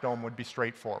in Half Dome would be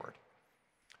straightforward.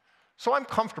 So I'm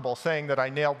comfortable saying that I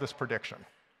nailed this prediction.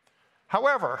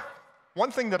 However,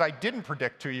 one thing that I didn't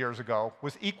predict 2 years ago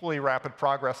was equally rapid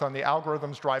progress on the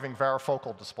algorithms driving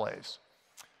varifocal displays.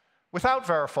 Without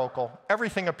varifocal,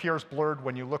 everything appears blurred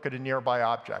when you look at a nearby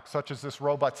object, such as this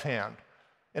robot's hand,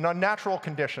 an unnatural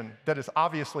condition that is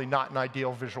obviously not an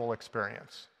ideal visual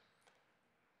experience.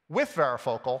 With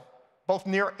varifocal, both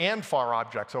near and far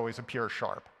objects always appear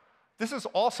sharp. This is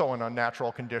also an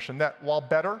unnatural condition that, while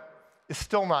better, is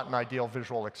still not an ideal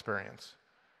visual experience.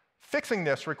 Fixing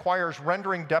this requires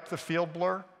rendering depth of field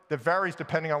blur that varies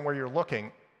depending on where you're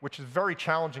looking, which is very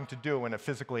challenging to do in a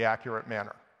physically accurate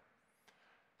manner.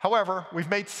 However, we've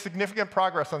made significant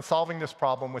progress on solving this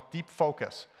problem with deep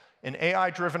focus, an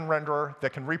AI-driven renderer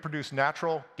that can reproduce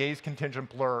natural gaze-contingent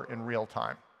blur in real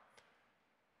time.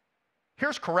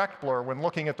 Here's correct blur when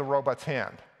looking at the robot's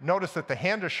hand. Notice that the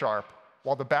hand is sharp,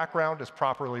 while the background is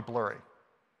properly blurry.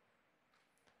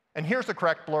 And here's the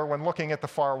correct blur when looking at the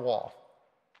far wall.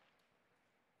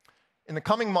 In the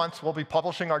coming months, we'll be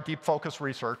publishing our deep focus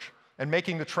research and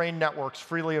making the trained networks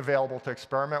freely available to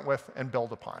experiment with and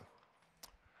build upon.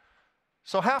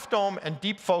 So Half Dome and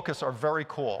deep focus are very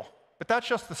cool. But that's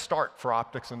just the start for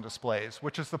optics and displays,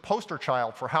 which is the poster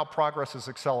child for how progress is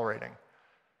accelerating.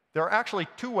 There are actually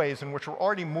 2 ways in which we're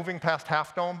already moving past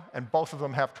Half Dome, and both of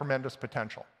them have tremendous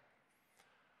potential.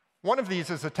 One of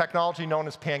these is a technology known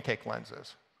as pancake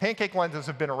lenses. Pancake lenses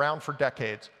have been around for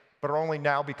decades, but are only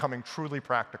now becoming truly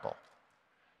practical.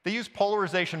 They use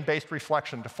polarization-based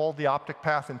reflection to fold the optic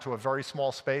path into a very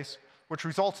small space, which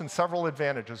results in several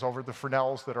advantages over the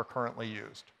Fresnels that are currently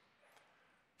used.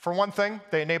 For one thing,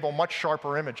 they enable much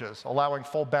sharper images, allowing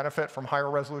full benefit from higher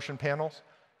resolution panels.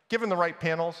 Given the right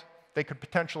panels, they could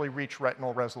potentially reach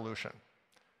retinal resolution.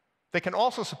 They can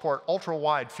also support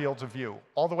ultra-wide fields of view,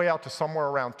 all the way out to somewhere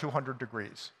around 200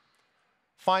 degrees.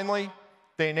 Finally,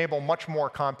 they enable much more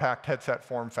compact headset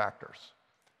form factors.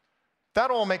 That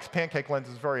all makes pancake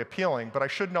lenses very appealing, but I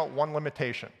should note one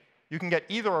limitation. You can get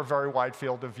either a very wide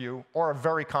field of view or a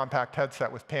very compact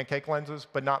headset with pancake lenses,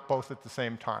 but not both at the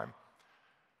same time.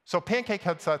 So pancake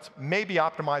headsets may be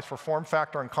optimized for form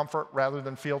factor and comfort rather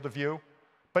than field of view,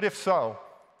 but if so,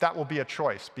 that will be a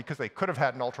choice because they could have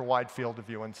had an ultra-wide field of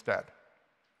view instead.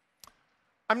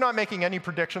 I'm not making any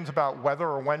predictions about whether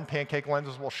or when pancake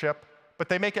lenses will ship, but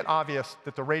they make it obvious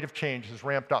that the rate of change has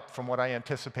ramped up from what I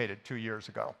anticipated 2 years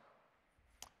ago.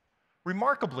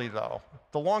 Remarkably, though,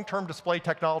 the long-term display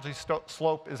technology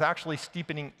slope is actually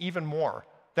steepening even more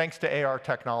thanks to AR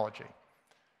technology.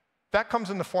 That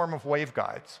comes in the form of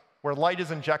waveguides, where light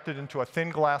is injected into a thin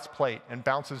glass plate and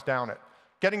bounces down it,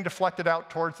 getting deflected out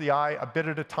towards the eye a bit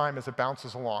at a time as it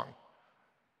bounces along.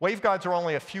 Waveguides are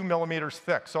only a few millimeters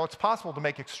thick, so it's possible to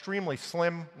make extremely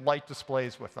slim, light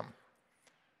displays with them.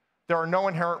 There are no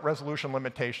inherent resolution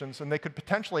limitations, and they could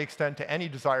potentially extend to any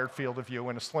desired field of view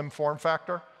in a slim form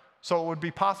factor, so it would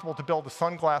be possible to build a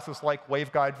sunglasses-like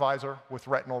waveguide visor with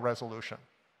retinal resolution.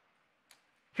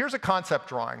 Here's a concept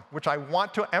drawing, which I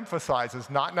want to emphasize is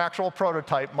not an actual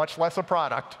prototype, much less a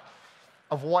product,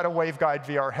 of what a waveguide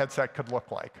VR headset could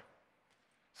look like.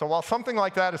 So while something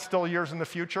like that is still years in the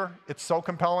future, it's so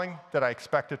compelling that I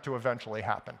expect it to eventually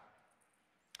happen.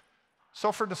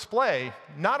 So for display,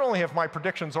 not only have my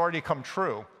predictions already come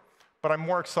true, but I'm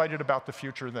more excited about the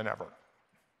future than ever.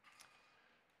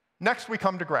 Next, we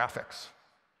come to graphics.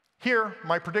 Here,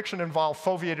 my prediction involved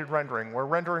foveated rendering, where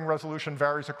rendering resolution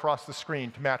varies across the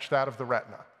screen to match that of the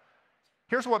retina.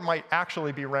 Here's what might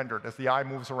actually be rendered as the eye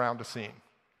moves around a scene.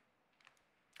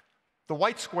 The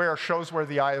white square shows where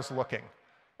the eye is looking.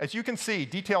 As you can see,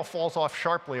 detail falls off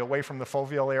sharply away from the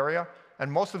foveal area,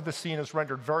 and most of the scene is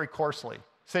rendered very coarsely,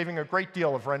 saving a great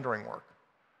deal of rendering work.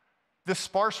 This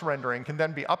sparse rendering can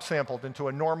then be upsampled into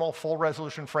a normal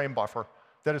full-resolution frame buffer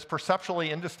that is perceptually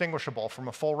indistinguishable from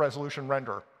a full-resolution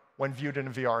render when viewed in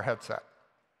a VR headset.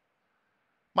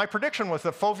 My prediction was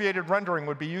that foveated rendering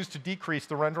would be used to decrease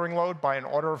the rendering load by an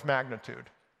order of magnitude.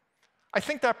 I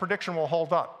think that prediction will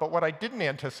hold up, but what I didn't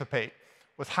anticipate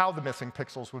was how the missing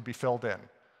pixels would be filled in.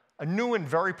 A new and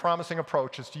very promising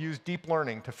approach is to use deep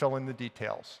learning to fill in the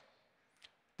details.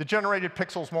 The generated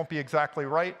pixels won't be exactly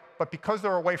right, but because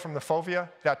they're away from the fovea,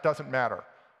 that doesn't matter.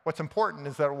 What's important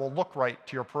is that it will look right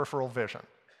to your peripheral vision.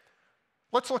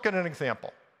 Let's look at an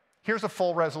example. Here's a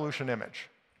full-resolution image.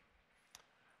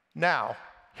 Now,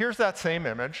 here's that same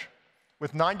image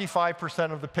with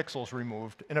 95% of the pixels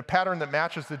removed in a pattern that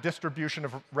matches the distribution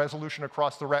of resolution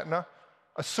across the retina,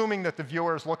 assuming that the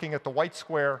viewer is looking at the white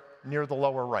square near the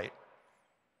lower right.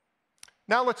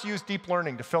 Now let's use deep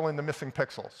learning to fill in the missing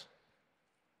pixels.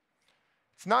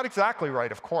 It's not exactly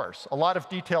right, of course. A lot of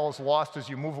detail is lost as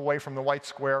you move away from the white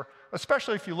square,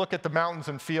 especially if you look at the mountains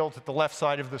and fields at the left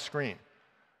side of the screen.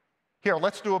 Here,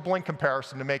 let's do a blink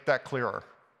comparison to make that clearer.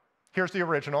 Here's the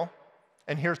original,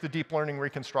 and here's the deep learning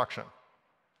reconstruction.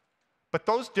 But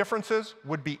those differences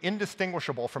would be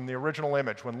indistinguishable from the original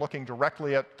image when looking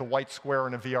directly at the white square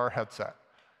in a VR headset.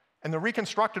 And the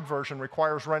reconstructed version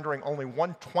requires rendering only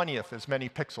 1/20th as many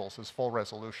pixels as full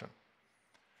resolution.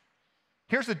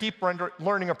 Here's the deep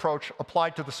learning approach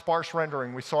applied to the sparse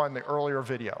rendering we saw in the earlier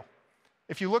video.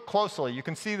 If you look closely, you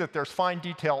can see that there's fine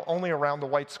detail only around the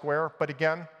white square, but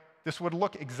again, this would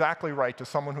look exactly right to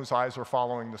someone whose eyes are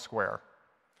following the square.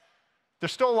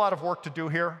 There's still a lot of work to do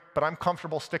here, but I'm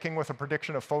comfortable sticking with a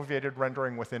prediction of foveated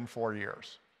rendering within 4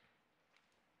 years.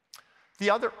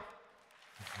 The other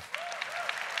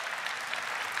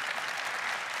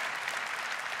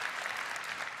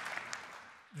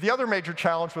major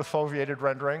challenge with foveated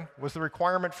rendering was the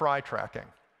requirement for eye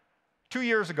tracking. 2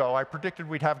 years ago, I predicted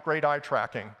we'd have great eye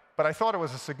tracking, but I thought it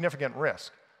was a significant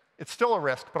risk. It's still a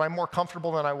risk, but I'm more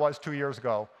comfortable than I was 2 years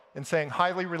ago in saying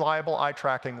highly reliable eye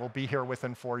tracking will be here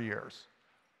within 4 years.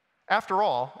 After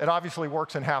all, it obviously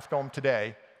works in Half Dome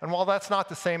today, and while that's not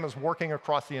the same as working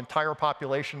across the entire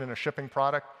population in a shipping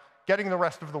product, getting the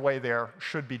rest of the way there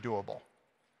should be doable.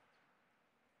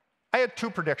 I had 2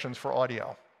 predictions for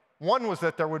audio. One was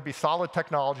that there would be solid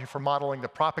technology for modeling the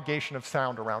propagation of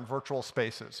sound around virtual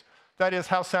spaces. That is,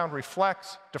 how sound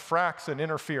reflects, diffracts, and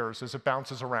interferes as it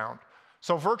bounces around.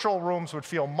 So virtual rooms would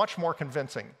feel much more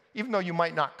convincing, even though you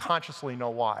might not consciously know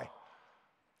why.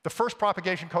 The first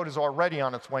propagation code is already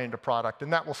on its way into product,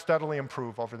 and that will steadily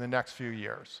improve over the next few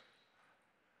years.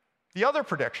 The other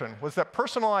prediction was that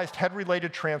personalized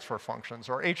head-related transfer functions,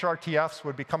 or HRTFs,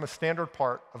 would become a standard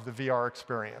part of the VR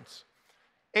experience.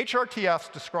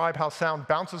 HRTFs describe how sound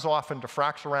bounces off and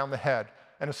diffracts around the head,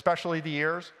 and especially the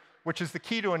ears, which is the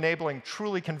key to enabling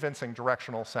truly convincing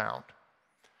directional sound.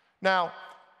 Now,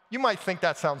 you might think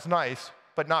that sounds nice,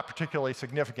 but not particularly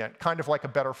significant, kind of like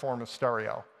a better form of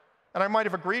stereo. And I might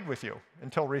have agreed with you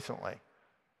until recently.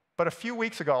 But a few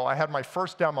weeks ago, I had my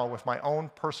first demo with my own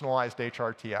personalized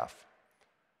HRTF.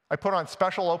 I put on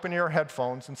special open-ear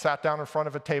headphones and sat down in front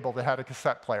of a table that had a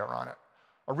cassette player on it.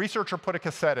 A researcher put a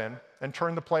cassette in and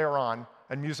turned the player on,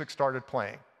 and music started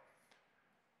playing.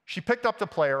 She picked up the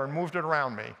player and moved it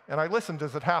around me, and I listened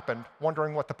as it happened,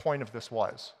 wondering what the point of this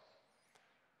was.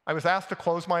 I was asked to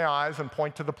close my eyes and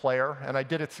point to the player, and I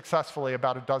did it successfully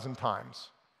about a dozen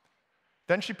times.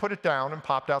 Then she put it down and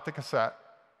popped out the cassette,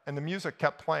 and the music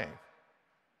kept playing.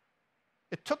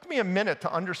 It took me a minute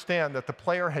to understand that the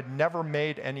player had never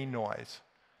made any noise.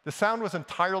 The sound was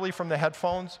entirely from the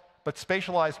headphones, but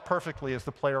spatialized perfectly as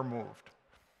the player moved.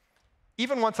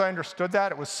 Even once I understood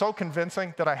that, it was so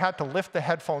convincing that I had to lift the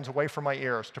headphones away from my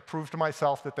ears to prove to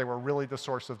myself that they were really the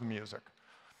source of the music.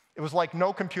 It was like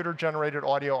no computer-generated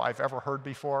audio I've ever heard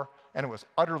before, and it was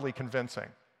utterly convincing.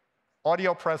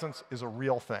 Audio presence is a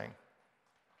real thing.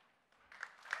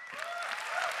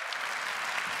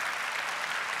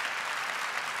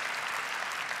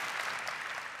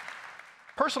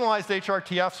 Personalized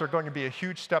HRTFs are going to be a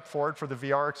huge step forward for the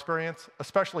VR experience,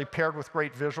 especially paired with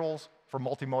great visuals for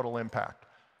multimodal impact.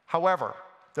 However,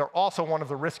 they're also one of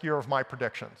the riskier of my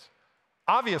predictions.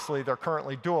 Obviously, they're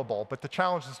currently doable, but the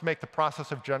challenge is to make the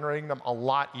process of generating them a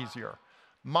lot easier.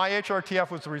 My HRTF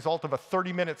was the result of a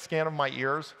 30-minute scan of my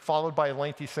ears, followed by a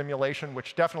lengthy simulation,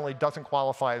 which definitely doesn't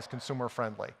qualify as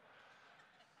consumer-friendly.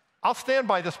 I'll stand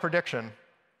by this prediction,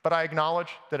 but I acknowledge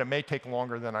that it may take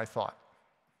longer than I thought.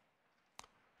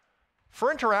 For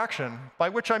interaction, by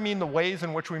which I mean the ways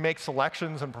in which we make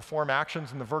selections and perform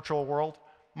actions in the virtual world,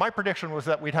 my prediction was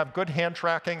that we'd have good hand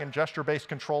tracking and gesture-based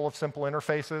control of simple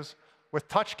interfaces, with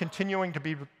touch continuing to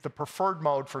be the preferred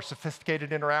mode for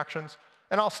sophisticated interactions,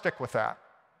 and I'll stick with that.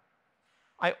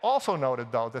 I also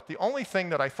noted, though, that the only thing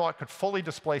that I thought could fully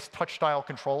displace touch-style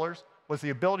controllers was the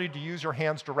ability to use your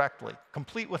hands directly,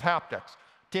 complete with haptics,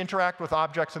 to interact with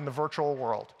objects in the virtual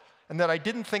world, and that I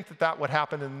didn't think that that would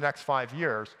happen in the next 5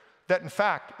 years, that in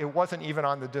fact, it wasn't even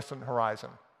on the distant horizon.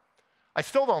 I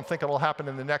still don't think it'll happen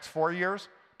in the next 4 years,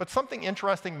 but something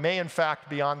interesting may in fact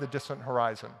be on the distant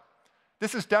horizon.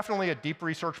 This is definitely a deep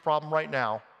research problem right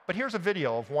now, but here's a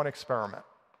video of one experiment.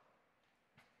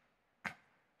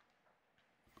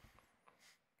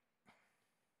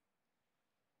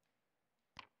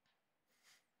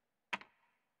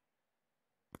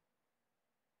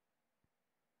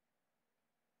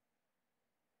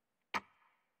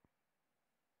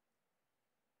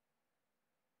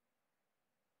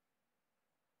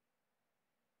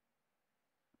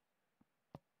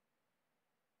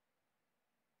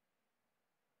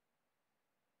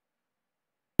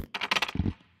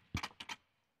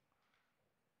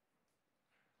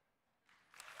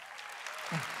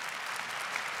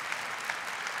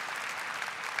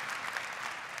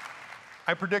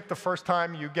 I predict the first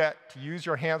time you get to use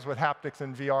your hands with haptics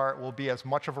in VR will be as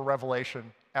much of a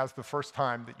revelation as the first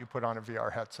time that you put on a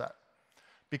VR headset.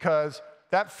 Because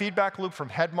that feedback loop from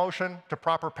head motion to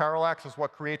proper parallax is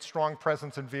what creates strong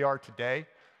presence in VR today.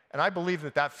 And I believe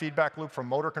that that feedback loop from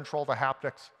motor control to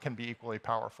haptics can be equally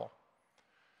powerful.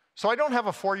 So I don't have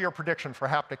a 4-year prediction for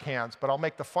haptic hands, but I'll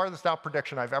make the farthest out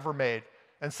prediction I've ever made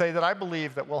and say that I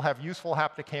believe that we'll have useful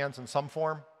haptic hands in some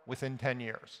form within 10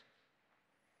 years.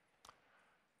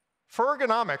 For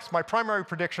ergonomics, my primary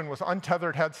prediction was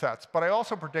untethered headsets, but I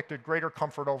also predicted greater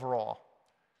comfort overall.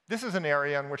 This is an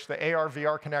area in which the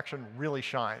AR-VR connection really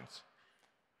shines.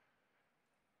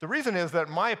 The reason is that,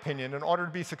 in my opinion, in order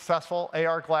to be successful,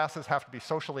 AR glasses have to be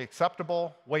socially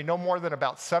acceptable, weigh no more than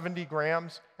about 70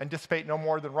 grams, and dissipate no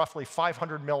more than roughly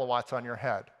 500 milliwatts on your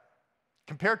head.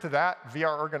 Compared to that,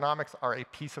 VR ergonomics are a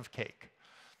piece of cake.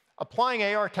 Applying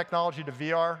AR technology to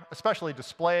VR, especially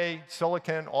display,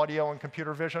 silicon, audio, and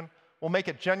computer vision, will make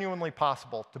it genuinely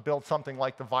possible to build something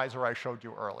like the visor I showed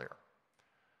you earlier.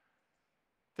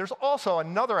 There's also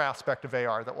another aspect of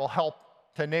AR that will help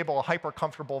to enable a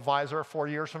hyper-comfortable visor 4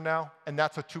 years from now, and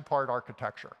that's a 2-part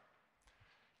architecture.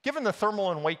 Given the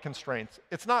thermal and weight constraints,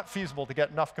 it's not feasible to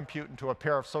get enough compute into a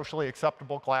pair of socially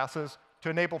acceptable glasses to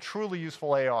enable truly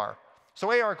useful AR. So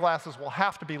AR glasses will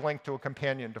have to be linked to a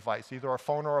companion device, either a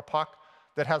phone or a puck,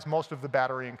 that has most of the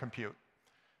battery and compute.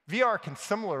 VR can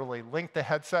similarly link the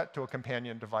headset to a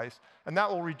companion device, and that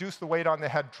will reduce the weight on the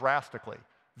head drastically,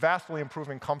 vastly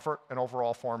improving comfort and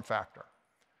overall form factor.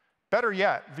 Better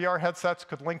yet, VR headsets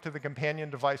could link to the companion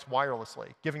device wirelessly,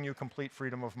 giving you complete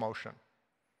freedom of motion.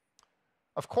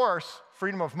 Of course,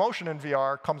 freedom of motion in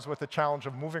VR comes with the challenge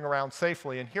of moving around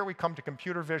safely, and here we come to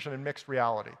computer vision and mixed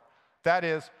reality. That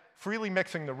is, freely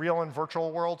mixing the real and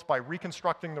virtual worlds by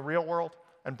reconstructing the real world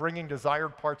and bringing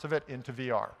desired parts of it into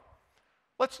VR.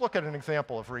 Let's look at an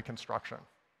example of reconstruction.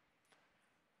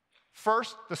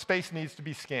 First, the space needs to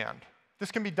be scanned.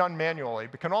 This can be done manually,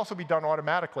 but can also be done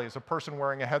automatically as a person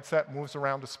wearing a headset moves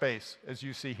around a space, as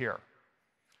you see here.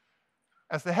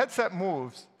 As the headset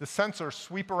moves, the sensors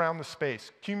sweep around the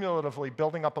space, cumulatively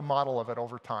building up a model of it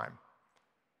over time.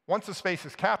 Once the space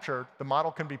is captured, the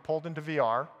model can be pulled into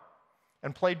VR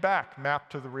and played back,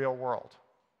 mapped to the real world.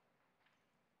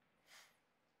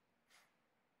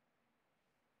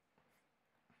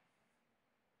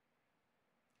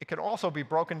 It can also be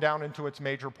broken down into its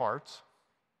major parts,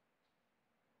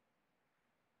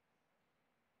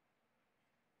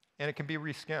 and it can be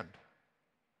reskinned.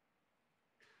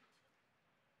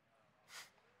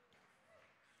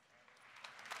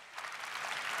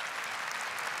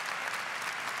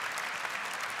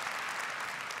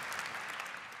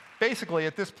 Basically,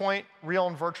 at this point, real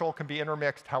and virtual can be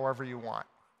intermixed however you want.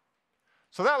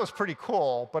 So that was pretty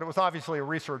cool, but it was obviously a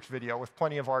research video with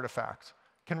plenty of artifacts.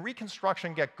 Can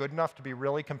reconstruction get good enough to be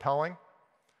really compelling?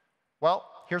 Well,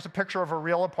 here's a picture of a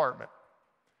real apartment.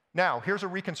 Now, here's a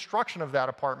reconstruction of that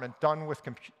apartment done with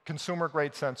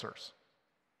consumer-grade sensors.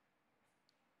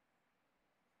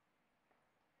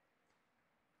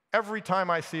 Every time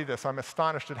I see this, I'm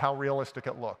astonished at how realistic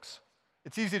it looks.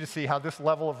 It's easy to see how this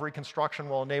level of reconstruction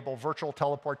will enable virtual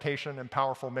teleportation and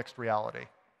powerful mixed reality.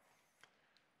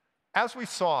 As we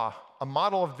saw, a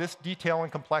model of this detail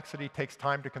and complexity takes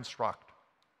time to construct.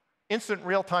 Instant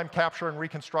real-time capture and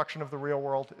reconstruction of the real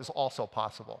world is also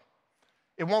possible.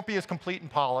 It won't be as complete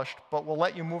and polished, but will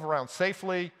let you move around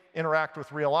safely, interact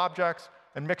with real objects,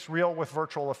 and mix real with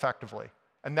virtual effectively.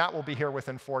 And that will be here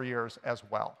within 4 years as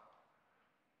well.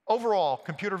 Overall,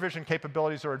 computer vision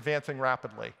capabilities are advancing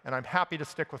rapidly, and I'm happy to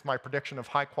stick with my prediction of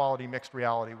high-quality mixed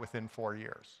reality within 4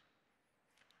 years.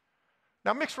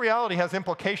 Now, mixed reality has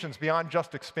implications beyond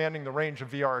just expanding the range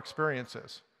of VR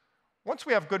experiences. Once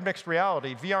we have good mixed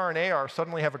reality, VR and AR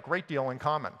suddenly have a great deal in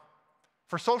common.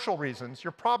 For social reasons,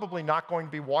 you're probably not going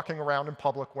to be walking around in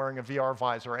public wearing a VR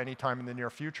visor anytime in the near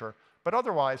future, but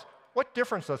otherwise, what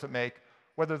difference does it make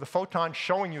whether the photons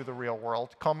showing you the real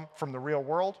world come from the real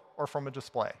world or from a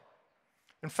display?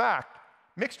 In fact,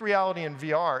 mixed reality in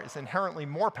VR is inherently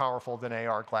more powerful than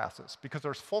AR glasses because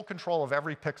there's full control of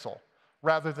every pixel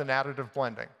rather than additive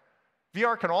blending.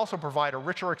 VR can also provide a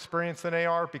richer experience than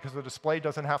AR because the display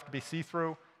doesn't have to be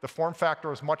see-through, the form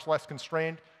factor is much less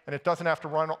constrained, and it doesn't have to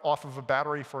run off of a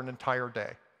battery for an entire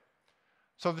day.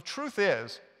 So the truth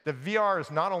is that VR is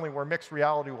not only where mixed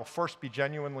reality will first be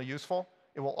genuinely useful,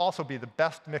 it will also be the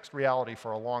best mixed reality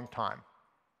for a long time.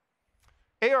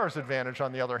 AR's advantage,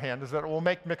 on the other hand, is that it will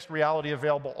make mixed reality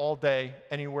available all day,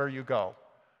 anywhere you go.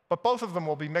 But both of them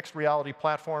will be mixed reality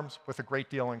platforms with a great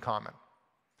deal in common.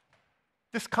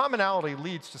 This commonality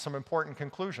leads to some important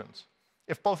conclusions.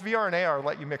 If both VR and AR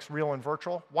let you mix real and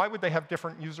virtual, why would they have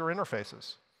different user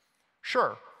interfaces?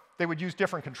 Sure, they would use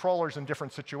different controllers in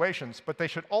different situations, but they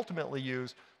should ultimately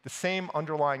use the same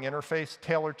underlying interface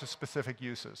tailored to specific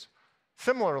uses.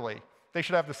 Similarly, they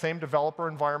should have the same developer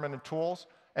environment and tools,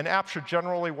 and apps should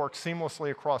generally work seamlessly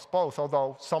across both,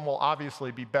 although some will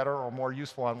obviously be better or more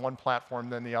useful on one platform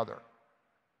than the other.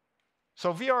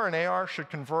 So VR and AR should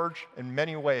converge in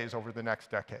many ways over the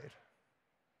next decade.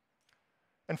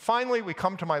 And finally, we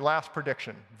come to my last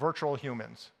prediction, virtual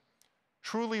humans.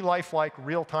 Truly lifelike,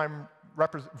 real-time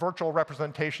virtual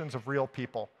representations of real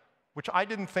people, which I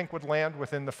didn't think would land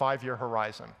within the 5-year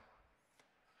horizon.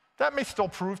 That may still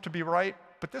prove to be right,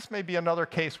 but this may be another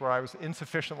case where I was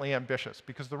insufficiently ambitious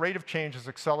because the rate of change is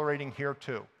accelerating here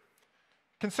too.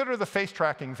 Consider the face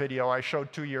tracking video I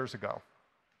showed 2 years ago.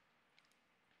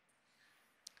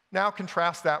 Now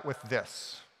contrast that with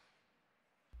this.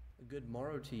 A good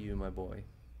morrow to you, my boy.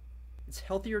 It's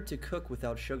healthier to cook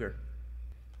without sugar.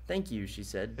 Thank you, she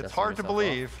said. It's hard to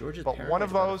believe, but one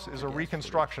of those is a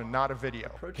reconstruction, not a video.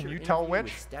 Can you tell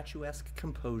which? Statuesque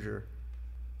composure.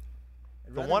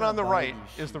 The one on the right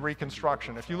is the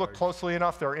reconstruction. If you look closely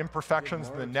enough, there are imperfections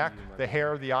in the neck, the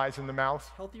hair, the eyes, and the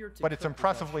mouth, but it's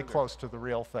impressively close to the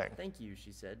real thing. Thank you,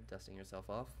 she said, dusting herself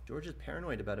off. George is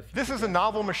paranoid about a few. This is a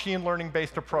novel machine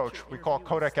learning-based approach we call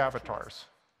codec avatars.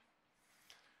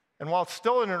 And while it's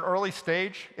still in an early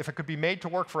stage, if it could be made to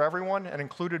work for everyone and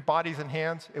included bodies and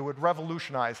hands, it would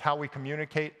revolutionize how we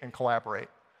communicate and collaborate.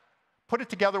 Put it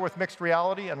together with mixed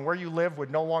reality, and where you live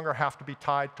would no longer have to be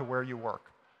tied to where you work.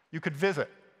 You could visit,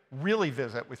 really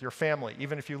visit with your family,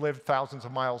 even if you lived thousands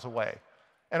of miles away.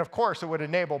 And of course, it would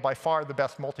enable by far the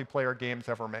best multiplayer games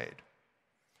ever made.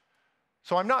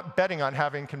 So I'm not betting on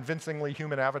having convincingly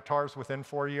human avatars within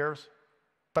 4 years,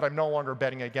 but I'm no longer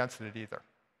betting against it either.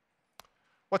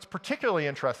 What's particularly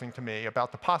interesting to me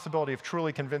about the possibility of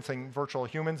truly convincing virtual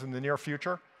humans in the near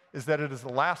future is that it is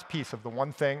the last piece of the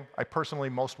one thing I personally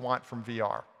most want from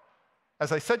VR.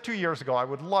 As I said 2 years ago, I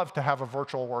would love to have a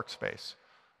virtual workspace.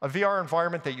 A VR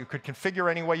environment that you could configure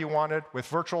any way you wanted with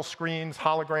virtual screens,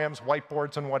 holograms,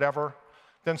 whiteboards, and whatever,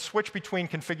 then switch between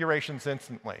configurations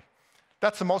instantly.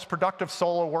 That's the most productive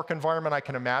solo work environment I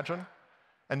can imagine.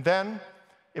 And then,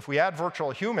 if we add virtual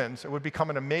humans, it would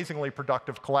become an amazingly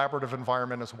productive collaborative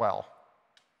environment as well.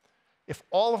 If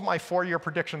all of my 4-year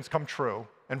predictions come true,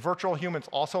 and virtual humans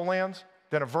also lands,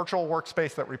 then a virtual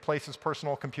workspace that replaces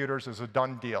personal computers is a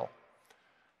done deal.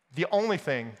 The only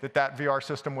thing that that VR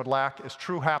system would lack is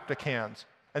true haptic hands,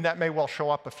 and that may well show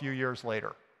up a few years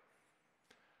later.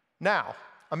 Now,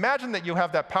 imagine that you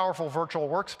have that powerful virtual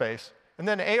workspace, and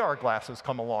then AR glasses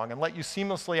come along and let you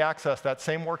seamlessly access that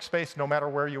same workspace no matter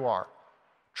where you are.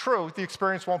 True, the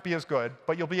experience won't be as good,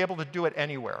 but you'll be able to do it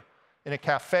anywhere, in a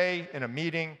cafe, in a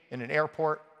meeting, in an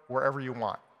airport, wherever you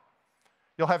want.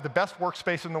 You'll have the best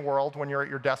workspace in the world when you're at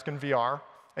your desk in VR,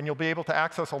 and you'll be able to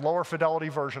access a lower fidelity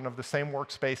version of the same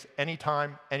workspace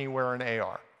anytime, anywhere in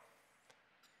AR.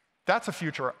 That's a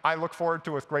future I look forward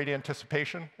to with great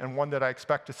anticipation, and one that I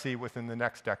expect to see within the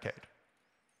next decade.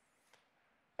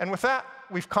 And with that,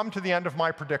 we've come to the end of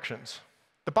my predictions.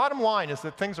 The bottom line is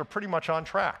that things are pretty much on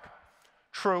track.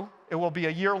 True, it will be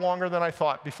a year longer than I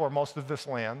thought before most of this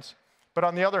lands, but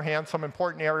on the other hand, some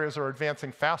important areas are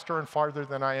advancing faster and farther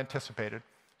than I anticipated,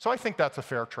 so I think that's a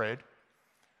fair trade.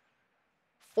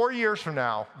 4 years from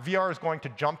now, VR is going to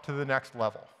jump to the next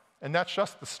level, and that's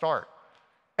just the start.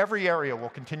 Every area will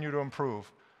continue to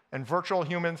improve, and virtual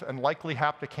humans and likely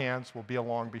haptic hands will be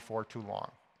along before too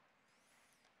long.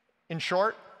 In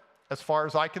short, as far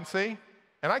as I can see,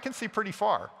 and I can see pretty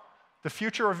far, the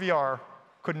future of VR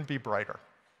couldn't be brighter.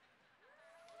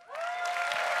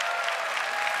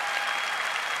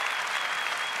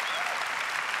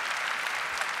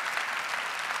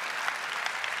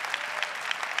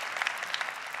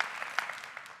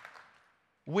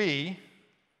 We,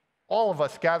 all of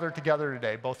us gathered together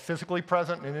today, both physically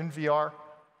present and in VR,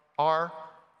 are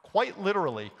quite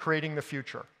literally creating the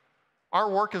future. Our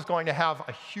work is going to have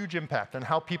a huge impact on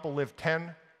how people live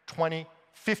 10, 20,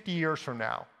 50 years from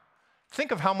now.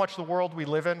 Think of how much the world we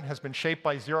live in has been shaped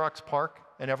by Xerox PARC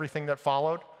and everything that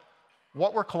followed.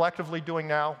 What we're collectively doing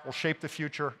now will shape the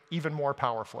future even more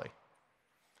powerfully.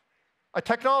 A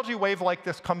technology wave like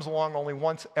this comes along only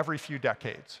once every few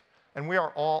decades, and we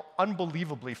are all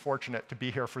unbelievably fortunate to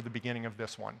be here for the beginning of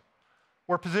this one.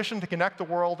 We're positioned to connect the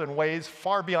world in ways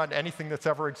far beyond anything that's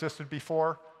ever existed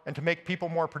before, and to make people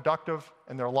more productive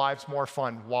and their lives more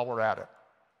fun while we're at it.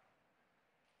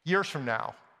 Years from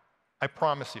now, I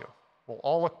promise you, we'll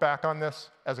all look back on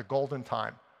this as a golden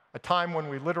time, a time when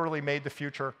we literally made the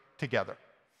future together.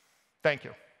 Thank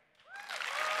you.